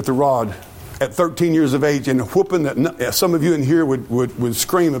beat me with the rod at 13 years of age, and a whooping that some of you in here would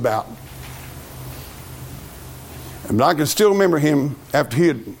scream about. And I can still remember him after he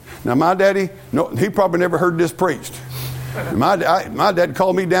had... Now my daddy, no, he probably never heard this preached. My dad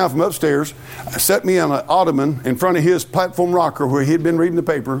called me down from upstairs, set me on an ottoman in front of his platform rocker where he had been reading the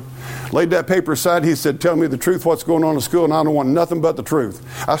paper, laid that paper aside. He said, tell me the truth, what's going on in school, and I don't want nothing but the truth.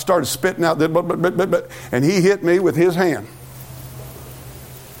 I started spitting out that, but, and he hit me with his hand.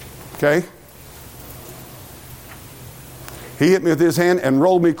 Okay? He hit me with his hand and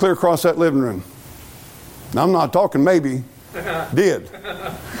rolled me clear across that living room. Now, I'm not talking maybe, did.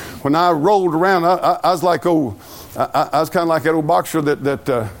 When I rolled around, I was like, I was kind of like that old boxer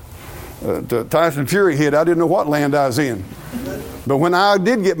that Tyson Fury hit. I didn't know what land I was in. But when I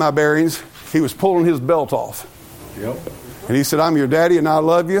did get my bearings, he was pulling his belt off. Yep. And he said, I'm your daddy and I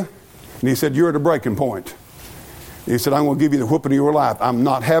love you. And he said, you're at a breaking point. He said, I'm going to give you the whooping of your life. I'm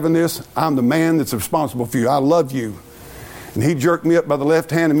not having this. I'm the man that's responsible for you. I love you. And he jerked me up by the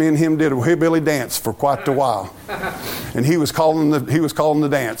left hand, and me and him did a hillbilly dance for quite a while. And he was calling the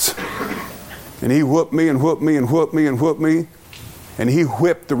dance. And he whooped me and whooped me and whooped me and whooped me. And he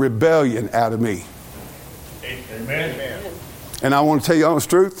whipped the rebellion out of me. Amen. And I want to tell you the honest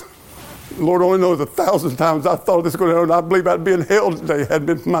truth. The Lord only knows 1,000 times I thought this was going to happen. I believe I'd be in hell today had it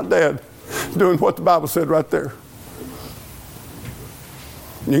been for my dad doing what the Bible said right there.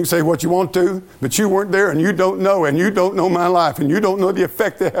 You can say what you want to, but you weren't there and you don't know my life, and you don't know the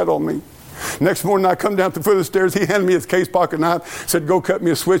effect they had on me. Next morning I come down to the foot of the stairs, he handed me his case pocket knife, said, go cut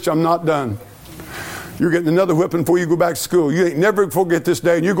me a switch, I'm not done. You're getting another whipping before you go back to school. You ain't never forget this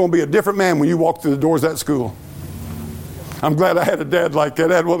day, and you're going to be a different man when you walk through the doors of that school. I'm glad I had a dad like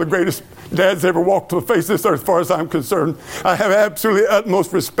that. I had one of the greatest dads ever walked to the face of this earth as far as I'm concerned. I have absolutely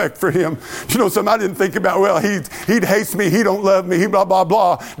utmost respect for him. You know, something I didn't think about, well, he hates me, he don't love me, he blah, blah,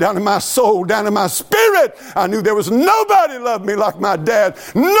 blah. Down in my soul, down in my spirit, I knew there was nobody loved me like my dad.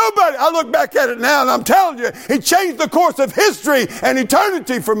 Nobody. I look back at it now and I'm telling you, he changed the course of history and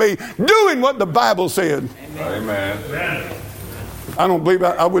eternity for me, doing what the Bible said. Amen. I don't believe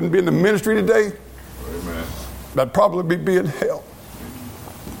I wouldn't be in the ministry today. Amen. I'd probably be in hell.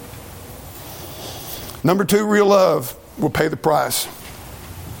 Number 2, real love will pay the price.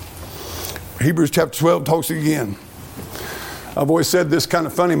 Hebrews chapter 12 talks again. I've always said this kind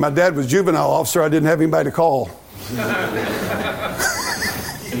of funny. My dad was juvenile officer. I didn't have anybody to call.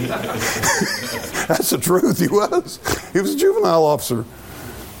 That's the truth. He was. He was a juvenile officer.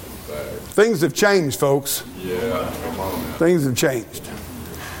 Things have changed, folks. Yeah, come on now. Things have changed.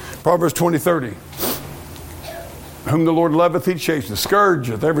 Proverbs 20:30. Whom the Lord loveth, he chasteth.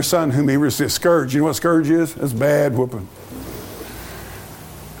 Scourgeth every son whom he receives. Scourge. You know what scourge is? That's bad whooping.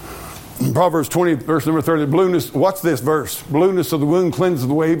 In Proverbs 20, verse number 30. Blueness. Watch this verse. Blueness of the wound cleanses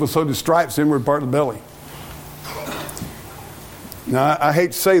the way evil, so do stripes inward part of the belly. Now, I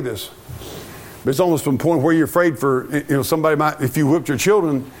hate to say this, but it's almost from a point where you're afraid for, somebody might, if you whipped your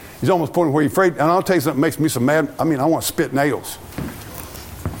children, he's almost pointing where you're afraid. And I'll tell you something that makes me so mad. I mean, I want to spit nails.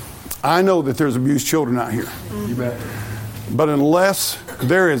 I know that there's abused children out here. You bet. But unless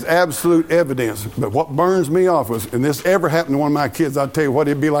there is absolute evidence, but what burns me off was, and this ever happened to one of my kids, I'll tell you what,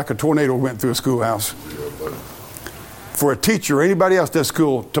 it'd be like a tornado went through a schoolhouse. For a teacher or anybody else at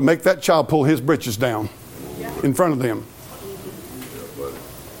school to make that child pull his britches down in front of them.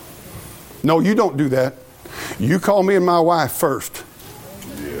 No, you don't do that. You call me and my wife first.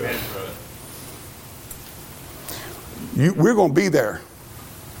 We're going to be there.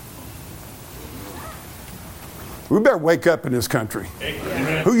 We better wake up in this country.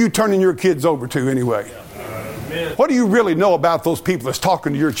 Amen. Who are you turning your kids over to anyway? Amen. What do you really know about those people that's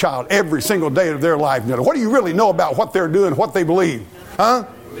talking to your child every single day of their life? What do you really know about what they're doing, what they believe? Huh?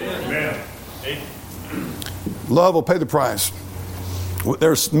 Amen. Love will pay the price.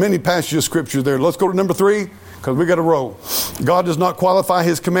 There's many passages of scripture there. Let's go to number 3, because we got to roll. God does not qualify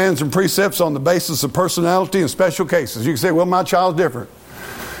his commands and precepts on the basis of personality in special cases. You can say, well, my child's different.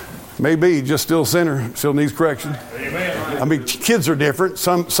 Maybe, just still a sinner, still needs correction. Amen. I mean, kids are different.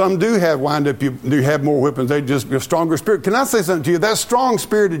 Some do have do have more whippings. They just a stronger spirit. Can I say something to you? That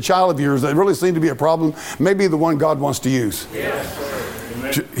strong-spirited child of yours that really seemed to be a problem may be the one God wants to use.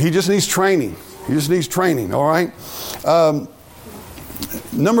 Yes. He just needs training. He just needs training, all right?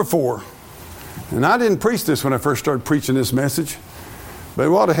 Number 4, and I didn't preach this when I first started preaching this message, but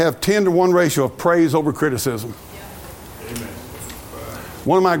we ought to have 10-to-1 ratio of praise over criticism. Amen.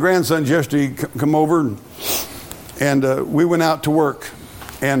 One of my grandsons yesterday come over and we went out to work,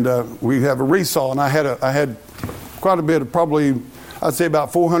 and we have a resaw, and I had quite a bit of, probably I'd say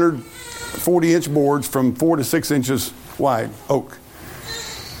about 440-inch boards from 4 to 6 inches wide, oak,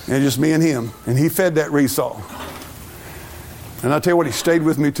 and just me and him, and he fed that resaw. And I'll tell you what, he stayed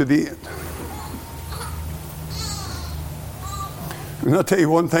with me to the end. And I'll tell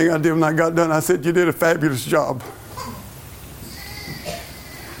you one thing I did when I got done. I said, you did a fabulous job.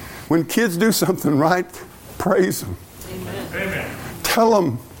 When kids do something right, praise them. Amen. Tell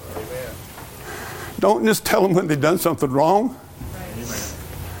them. Amen. Don't just tell them when they've done something wrong.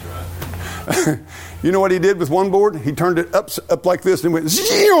 You know what he did with one board? He turned it up like this and went,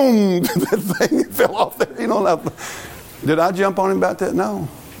 zoom! That thing fell off there. Did I jump on him about that? No.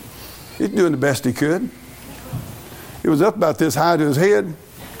 He's doing the best he could. It was up about this high to his head,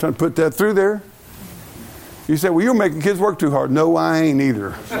 trying to put that through there. You say, well, you're making kids work too hard. No, I ain't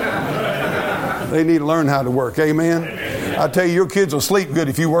either. They need to learn how to work. Amen? I tell you, your kids will sleep good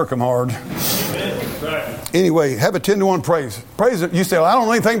if you work them hard. Anyway, have a 10-to-1 praise. Praise it. You say, well, I don't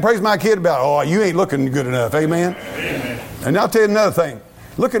know anything to praise my kid about. Oh, you ain't looking good enough. Amen? And I'll tell you another thing.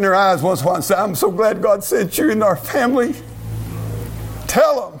 Look in their eyes once in a while and say, I'm so glad God sent you in our family.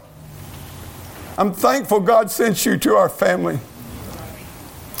 Tell them, I'm thankful God sent you to our family.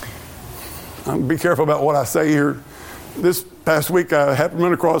 Be careful about what I say here. This past week, I happened to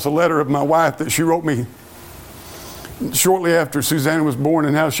run across a letter of my wife that she wrote me shortly after Susanna was born,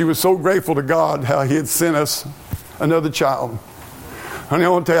 and how she was so grateful to God how he had sent us another child. Honey, I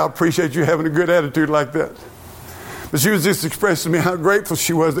want to tell you, I appreciate you having a good attitude like that. But she was just expressing to me how grateful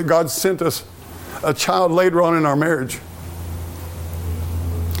she was that God sent us a child later on in our marriage.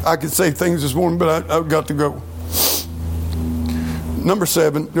 I could say things this morning, but I've got to go. Number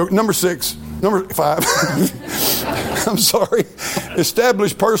 6, number 5. I'm sorry.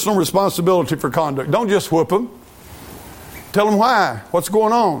 Establish personal responsibility for conduct. Don't just whoop them. Tell them why. What's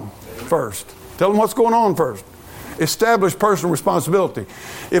going on first. Tell them what's going on first. Establish personal responsibility.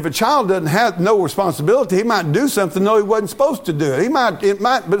 If a child doesn't have no responsibility, he might do something he wasn't supposed to do.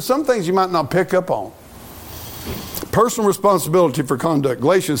 But some things you might not pick up on. Personal responsibility for conduct.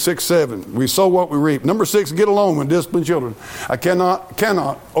 Galatians 6:7. We sow what we reap. Number 6, get alone with disciplined children. I cannot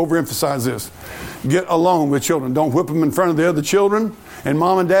overemphasize this. Get alone with children. Don't whip them in front of the other children. And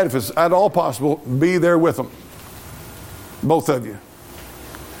mom and dad, if it's at all possible, be there with them. Both of you.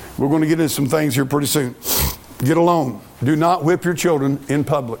 We're going to get into some things here pretty soon. Get alone. Do not whip your children in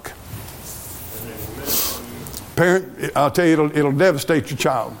public. Parent, I'll tell you, it'll devastate your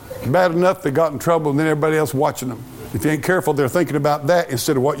child. Bad enough they got in trouble and then everybody else watching them. If you ain't careful, they're thinking about that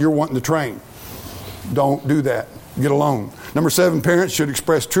instead of what you're wanting to train. Don't do that. Get alone. Number 7, parents should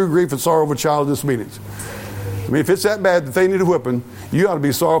express true grief and sorrow over child disobedience. I mean, if it's that bad that they need a whipping, you ought to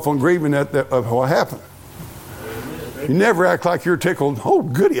be sorrowful and grieving of what happened. You never act like you're tickled. Oh,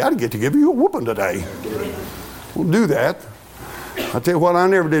 goody, I'd get to give you a whooping today. Well, do that. I tell you what, I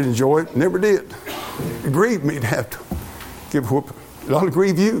never did enjoy it. Never did. It grieved me to have to give a whooping. It ought to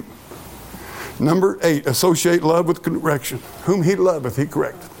grieve you. Number 8, associate love with correction. Whom he loveth, he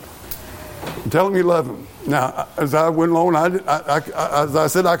correcteth. Tell him you love him. Now, as I went along, as I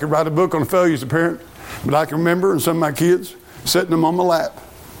said, I could write a book on failure as a parent, but I can remember some of my kids sitting them on my lap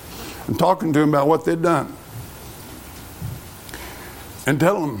and talking to them about what they'd done. And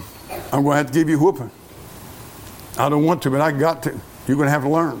tell them, I'm going to have to give you a whooping. I don't want to, but I got to. You're going to have to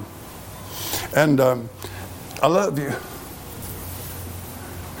learn. And I love you.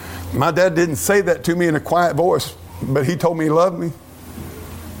 My dad didn't say that to me in a quiet voice, but he told me he loved me.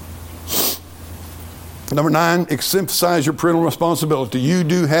 Number 9, emphasize your parental responsibility. You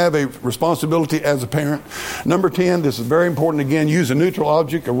do have a responsibility as a parent. Number 10, this is very important again, use a neutral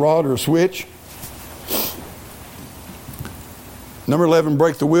object, a rod or a switch. Number 11,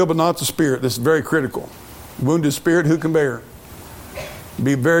 break the will but not the spirit. This is very critical. Wounded spirit, who can bear?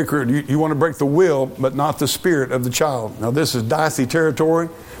 Be very critical. You want to break the will but not the spirit of the child. Now this is dicey territory,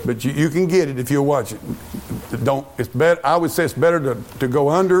 but you can get it if you'll watch it. It's better. I would say it's better to go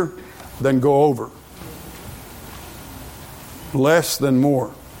under than go over. Less than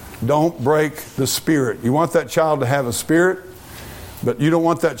more. Don't break the spirit. You want that child to have a spirit, but you don't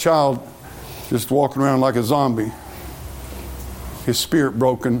want that child just walking around like a zombie. His spirit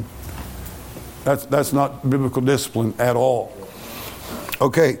broken. That's not biblical discipline at all.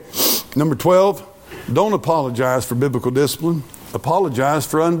 Okay, number 12, don't apologize for biblical discipline. Apologize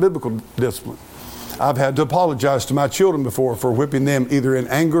for unbiblical discipline. I've had to apologize to my children before for whipping them either in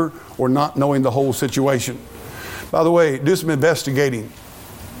anger or not knowing the whole situation. By the way, do some investigating.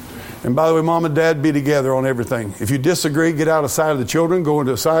 And by the way, mom and dad, be together on everything. If you disagree, get out of sight of the children, go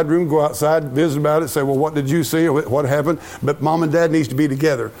into a side room, go outside, visit about it, say, well, what did you see or what happened? But mom and dad needs to be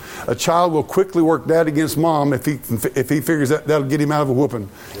together. A child will quickly work dad against mom if he figures that'll get him out of a whooping.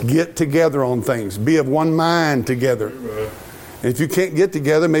 Get together on things. Be of one mind together. And if you can't get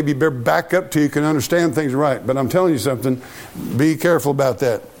together, maybe better back up till you can understand things right. But I'm telling you something, be careful about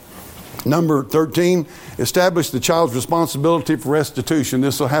that. Number 13, establish the child's responsibility for restitution.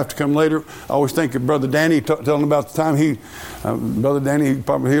 This will have to come later. I always think of Brother Danny telling about the time Brother Danny, he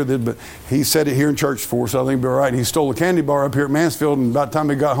probably hear this, but he said it here in church for us. So I think it'll be all right. He stole a candy bar up here at Mansfield, and by the time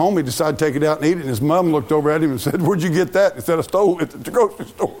he got home, he decided to take it out and eat it. And his mom looked over at him and said, "Where'd you get that?" He said, "I stole it at the grocery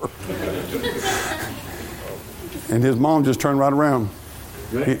store." And his mom just turned right around.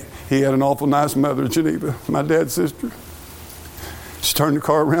 He had an awful nice mother, Geneva, my dad's sister. She turned the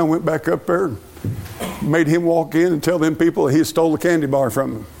car around, went back up there, and made him walk in and tell them people that he stole the candy bar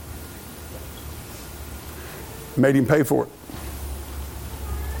from them. Made him pay for it.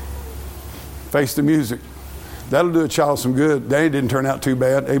 Face the music. That'll do a child some good. Danny didn't turn out too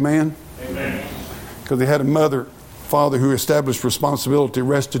bad. Amen? Amen. Because he had a father who established responsibility,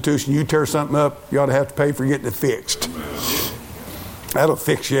 restitution. You tear something up, you ought to have to pay for getting it fixed. That'll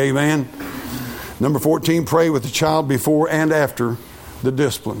fix you, amen? Number 14, pray with the child before and after the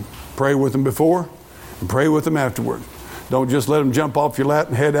discipline. Pray with them before and pray with them afterward. Don't just let them jump off your lap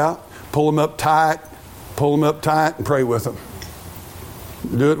and head out. Pull them up tight and pray with them.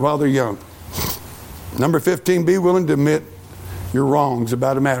 Do it while they're young. Number 15, be willing to admit your wrongs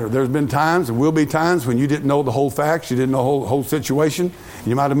about a matter. There's been times, and will be times, when you didn't know the whole facts, you didn't know the whole situation.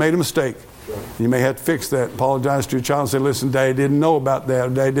 You might have made a mistake. You may have to fix that. Apologize to your child and say, "Listen, Daddy didn't know about that, or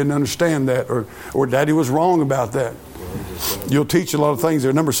Daddy didn't understand that, or Daddy was wrong about that." You'll teach a lot of things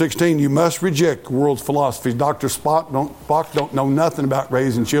there. Number 16, you must reject the world's philosophies. Dr. Spock don't know nothing about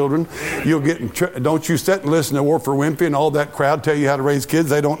raising children. Don't you sit and listen to Oprah Winfrey and all that crowd tell you how to raise kids.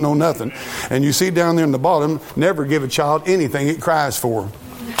 They don't know nothing. And you see down there in the bottom, never give a child anything it cries for.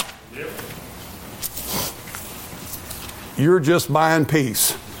 You're just buying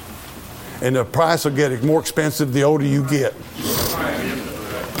peace. And the price will get more expensive the older you get.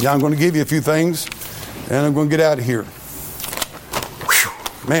 Yeah, I'm going to give you a few things, and I'm going to get out of here. Whew,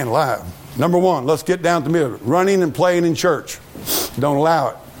 man alive. Number 1, let's get down to the middle. Running and playing in church. Don't allow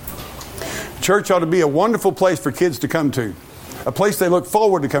it. Church ought to be a wonderful place for kids to come to. A place they look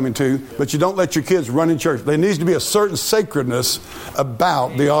forward to coming to, but you don't let your kids run in church. There needs to be a certain sacredness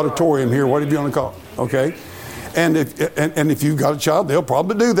about the auditorium here, whatever you want to call it. Okay? And if you've got a child, they'll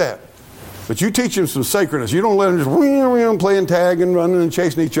probably do that. But you teach them some sacredness. You don't let them just playing tag and running and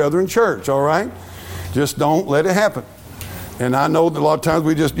chasing each other in church, all right? Just don't let it happen. And I know that a lot of times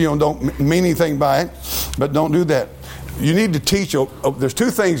we just, don't mean anything by it, but don't do that. You need to teach. There's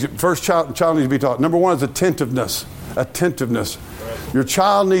two things that first child needs to be taught. Number one is attentiveness. Attentiveness. Your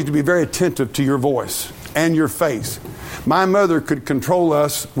child needs to be very attentive to your voice and your face. My mother could control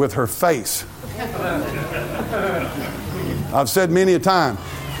us with her face. I've said many a time,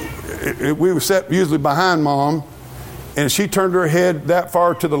 we were sat usually behind Mom, and if she turned her head that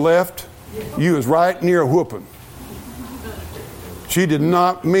far to the left, you was right near a whooping. She did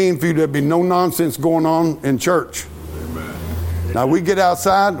not mean for you to be no nonsense going on in church. Now, we get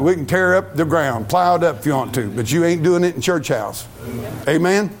outside, we can tear up the ground, plow it up if you want to, but you ain't doing it in church house.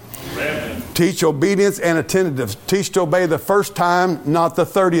 Amen? Amen. Teach obedience and attentiveness. Teach to obey the first time, not the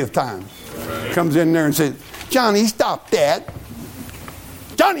 30th time. Amen. Comes in there and says, Johnny, stop that.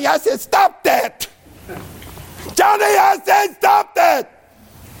 Johnny, I said, stop that. Johnny, I said, stop that.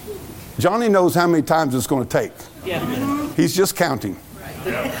 Johnny knows how many times it's going to take. Yeah. He's just counting.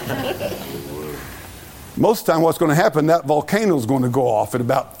 Right. Most of the time what's going to happen, that volcano is going to go off at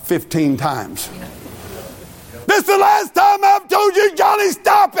about 15 times. This is the last time I've told you, Johnny,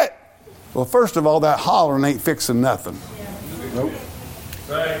 stop it. Well, first of all, that hollering ain't fixing nothing. Nope.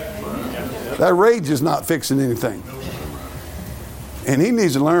 That rage is not fixing anything. And he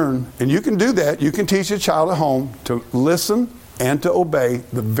needs to learn, and you can do that. You can teach a child at home to listen and to obey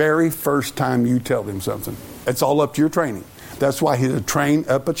the very first time you tell them something. It's all up to your training. That's why he's to train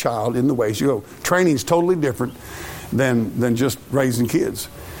up a child in the ways you go. Training is totally different than just raising kids.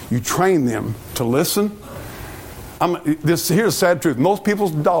 You train them to listen. Here's the sad truth. Most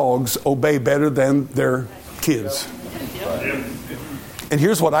people's dogs obey better than their kids. And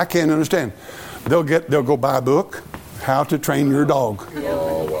here's what I can't understand. They'll go buy a book, How to Train Your Dog.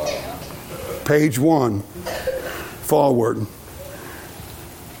 Page 1, forward.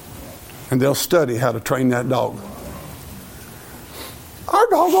 And they'll study how to train that dog. Our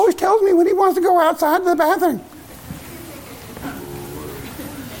dog always tells me when he wants to go outside to the bathroom.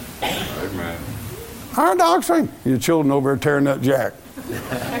 Amen. Our dog's trained. Your children over there tearing that jack.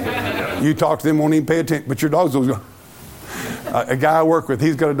 You talk to them, won't even pay attention. But your dog's always going. A guy I work with,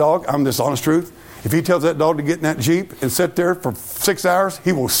 he's got a dog. I'm this honest truth. If he tells that dog to get in that Jeep and sit there for 6 hours,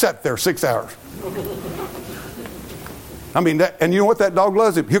 he will sit there 6 hours. I mean, and you know what that dog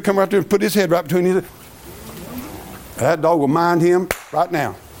loves? He'll come right there and put his head right between his. That dog will mind him right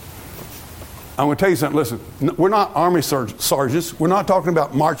now. I'm going to tell you something. Listen, we're not army sergeants. We're not talking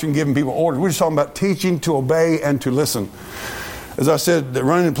about marching, giving people orders. We're just talking about teaching to obey and to listen. As I said,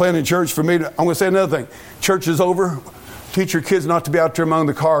 running and playing in church, for me, I'm going to say another thing. Church is over. Teach your kids not to be out there among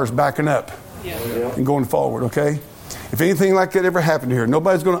the cars backing up and going forward, okay? If anything like that ever happened here,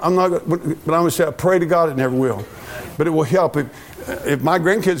 nobody's going to, but I'm going to say, I pray to God it never will. But it will help. If my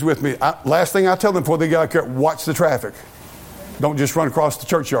grandkids with me, last thing I tell them before they get out there, watch the traffic. Don't just run across the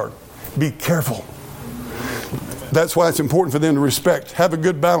churchyard. Be careful. That's why it's important for them to respect. Have a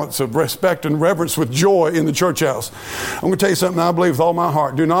good balance of respect and reverence with joy in the church house. I'm going to tell you something I believe with all my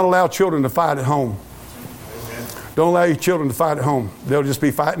heart. Do not allow children to fight at home. Don't allow your children to fight at home. They'll just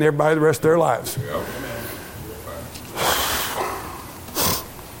be fighting everybody the rest of their lives.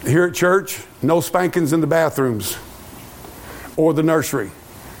 Here at church, no spankings in the bathrooms or the nursery.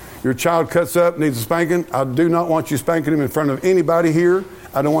 Your child cuts up, needs a spanking. I do not want you spanking him in front of anybody here.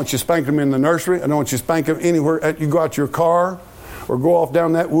 I don't want you spanking him in the nursery. I don't want you spanking him anywhere. You go out to your car or go off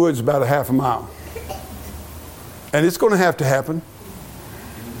down that woods about a half a mile. And it's going to have to happen.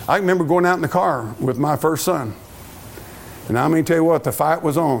 I remember going out in the car with my first son. And I'm going to tell you what, the fight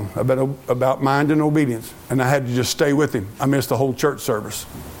was on about mind and obedience. And I had to just stay with him. I missed the whole church service.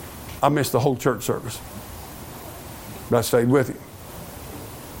 But I stayed with him.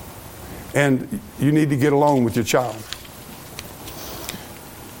 And you need to get along with your child.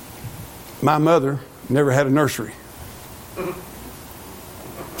 My mother never had a nursery.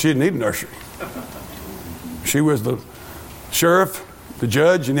 She didn't need a nursery. She was the sheriff, the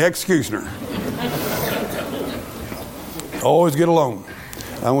judge, and the executioner. Always get along.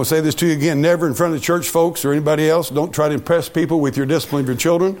 I want to say this to you again. Never in front of the church folks or anybody else. Don't try to impress people with your discipline of your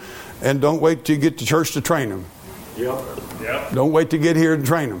children. And don't wait till you get to church to train them. Yep. Don't wait to get here and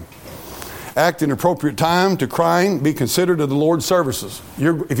train them. Act in appropriate time to crying. Be considerate of the Lord's services.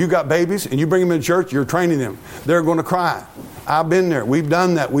 If you got babies and you bring them in church, you're training them. They're going to cry. I've been there. We've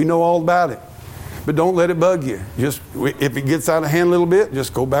done that. We know all about it. But don't let it bug you. Just if it gets out of hand a little bit,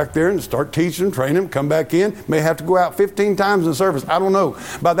 just go back there and start teaching them, train them, come back in. May have to go out 15 times in service. I don't know.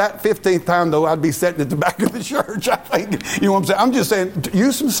 By that 15th time, though, I'd be sitting at the back of the church. I think. You know what I'm saying? I'm just saying,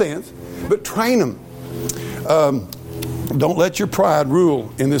 use some sense, but train them. Don't let your pride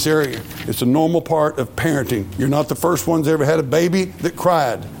rule in this area. It's a normal part of parenting. You're not the first ones that ever had a baby that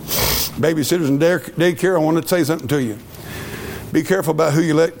cried. Babysitters and daycare, I want to say something to you. Be careful about who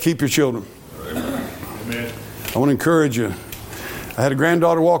you let keep your children. Amen. I want to encourage you. I had a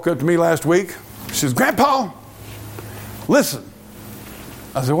granddaughter walk up to me last week. She says, "Grandpa, listen."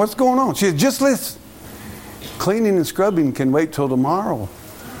 I said, "What's going on?" She said, "Just listen. Cleaning and scrubbing can wait till tomorrow.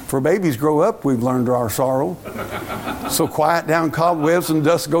 For babies grow up, we've learned our sorrow. So quiet down cobwebs and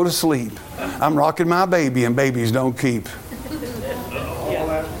dust, go to sleep. I'm rocking my baby and babies don't keep."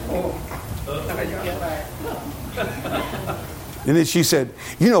 And then she said,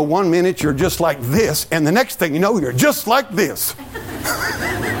 "You know, 1 minute you're just like this, and the next thing you know, you're just like this."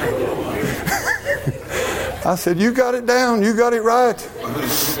 I said, "You got it down. You got it right.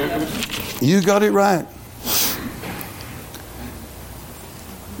 You got it right."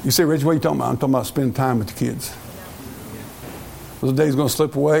 You say, "Reggie, what are you talking about?" I'm talking about spending time with the kids. Those days are going to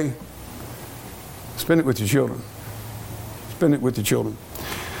slip away. Spend it with your children. Spend it with your children.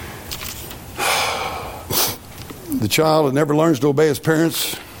 The child that never learns to obey his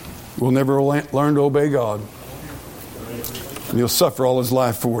parents will never learn to obey God. And he'll suffer all his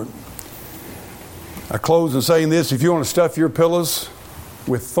life for it. I close in saying this: if you want to stuff your pillows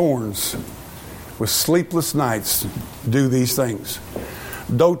with thorns, with sleepless nights, do these things.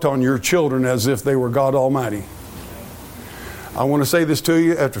 Dote on your children as if they were God Almighty. I want to say this to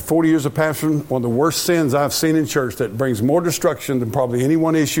you. After 40 years of pastoring, one of the worst sins I've seen in church that brings more destruction than probably any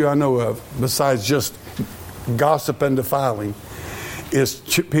one issue I know of, besides just gossip and defiling, is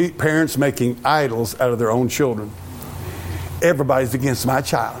parents making idols out of their own children. Everybody's against my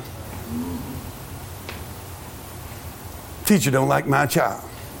child. Teacher don't like my child.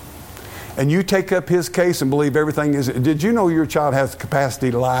 And you take up his case and believe everything is... Did you know your child has the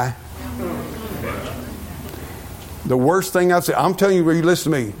capacity to lie? The worst thing I've seen, I'm telling you, you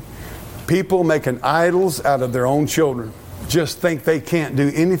listen to me. People making idols out of their own children. Just think they can't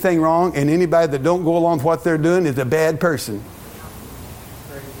do anything wrong, and anybody that don't go along with what they're doing is a bad person.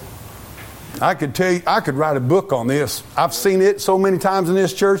 I could tell you, I could write a book on this. I've seen it so many times in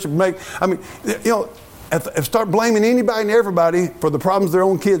this church. Start blaming anybody and everybody for the problems their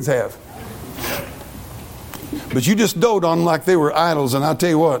own kids have. But you just dote on them like they were idols, and I tell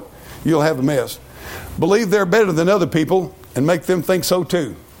you what, you'll have a mess. Believe they're better than other people and make them think so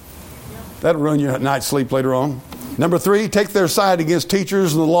too. That'll ruin your night's sleep later on. Number 3, take their side against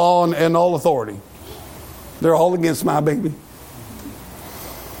teachers and the law and all authority. They're all against my baby.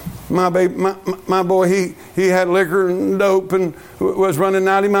 My baby, my boy, he had liquor and dope and was running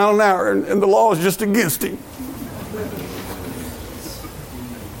 90 miles an hour, and the law is just against him.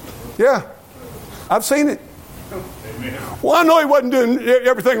 Yeah, I've seen it. Well, I know he wasn't doing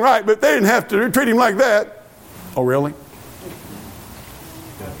everything right, but they didn't have to treat him like that. Oh, really?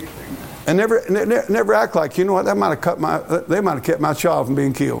 And never act like, you know what, they might have kept my child from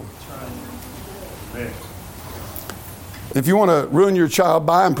being killed. If you want to ruin your child,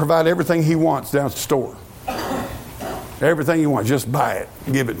 buy and provide everything he wants down at the store. Everything he wants, just buy it,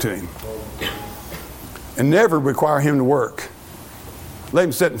 give it to him. And never require him to work. Let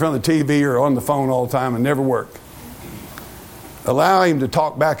him sit in front of the TV or on the phone all the time and never work. Allow him to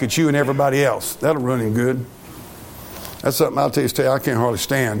talk back at you and everybody else. That'll run him good. That's something I'll tell you today I can't hardly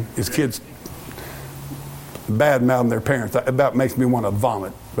stand. Is kids bad-mouthing their parents. That about makes me want to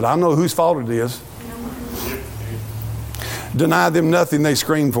vomit. But I know whose fault it is. Deny them nothing they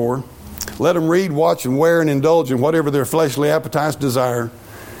scream for. Let them read, watch, and wear and indulge in whatever their fleshly appetites desire.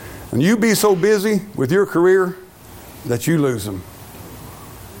 And you be so busy with your career that you lose them.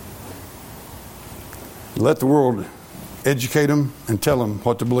 Let the world educate them and tell them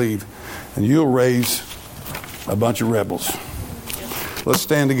what to believe. And you'll raise a bunch of rebels. Let's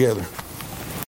stand together.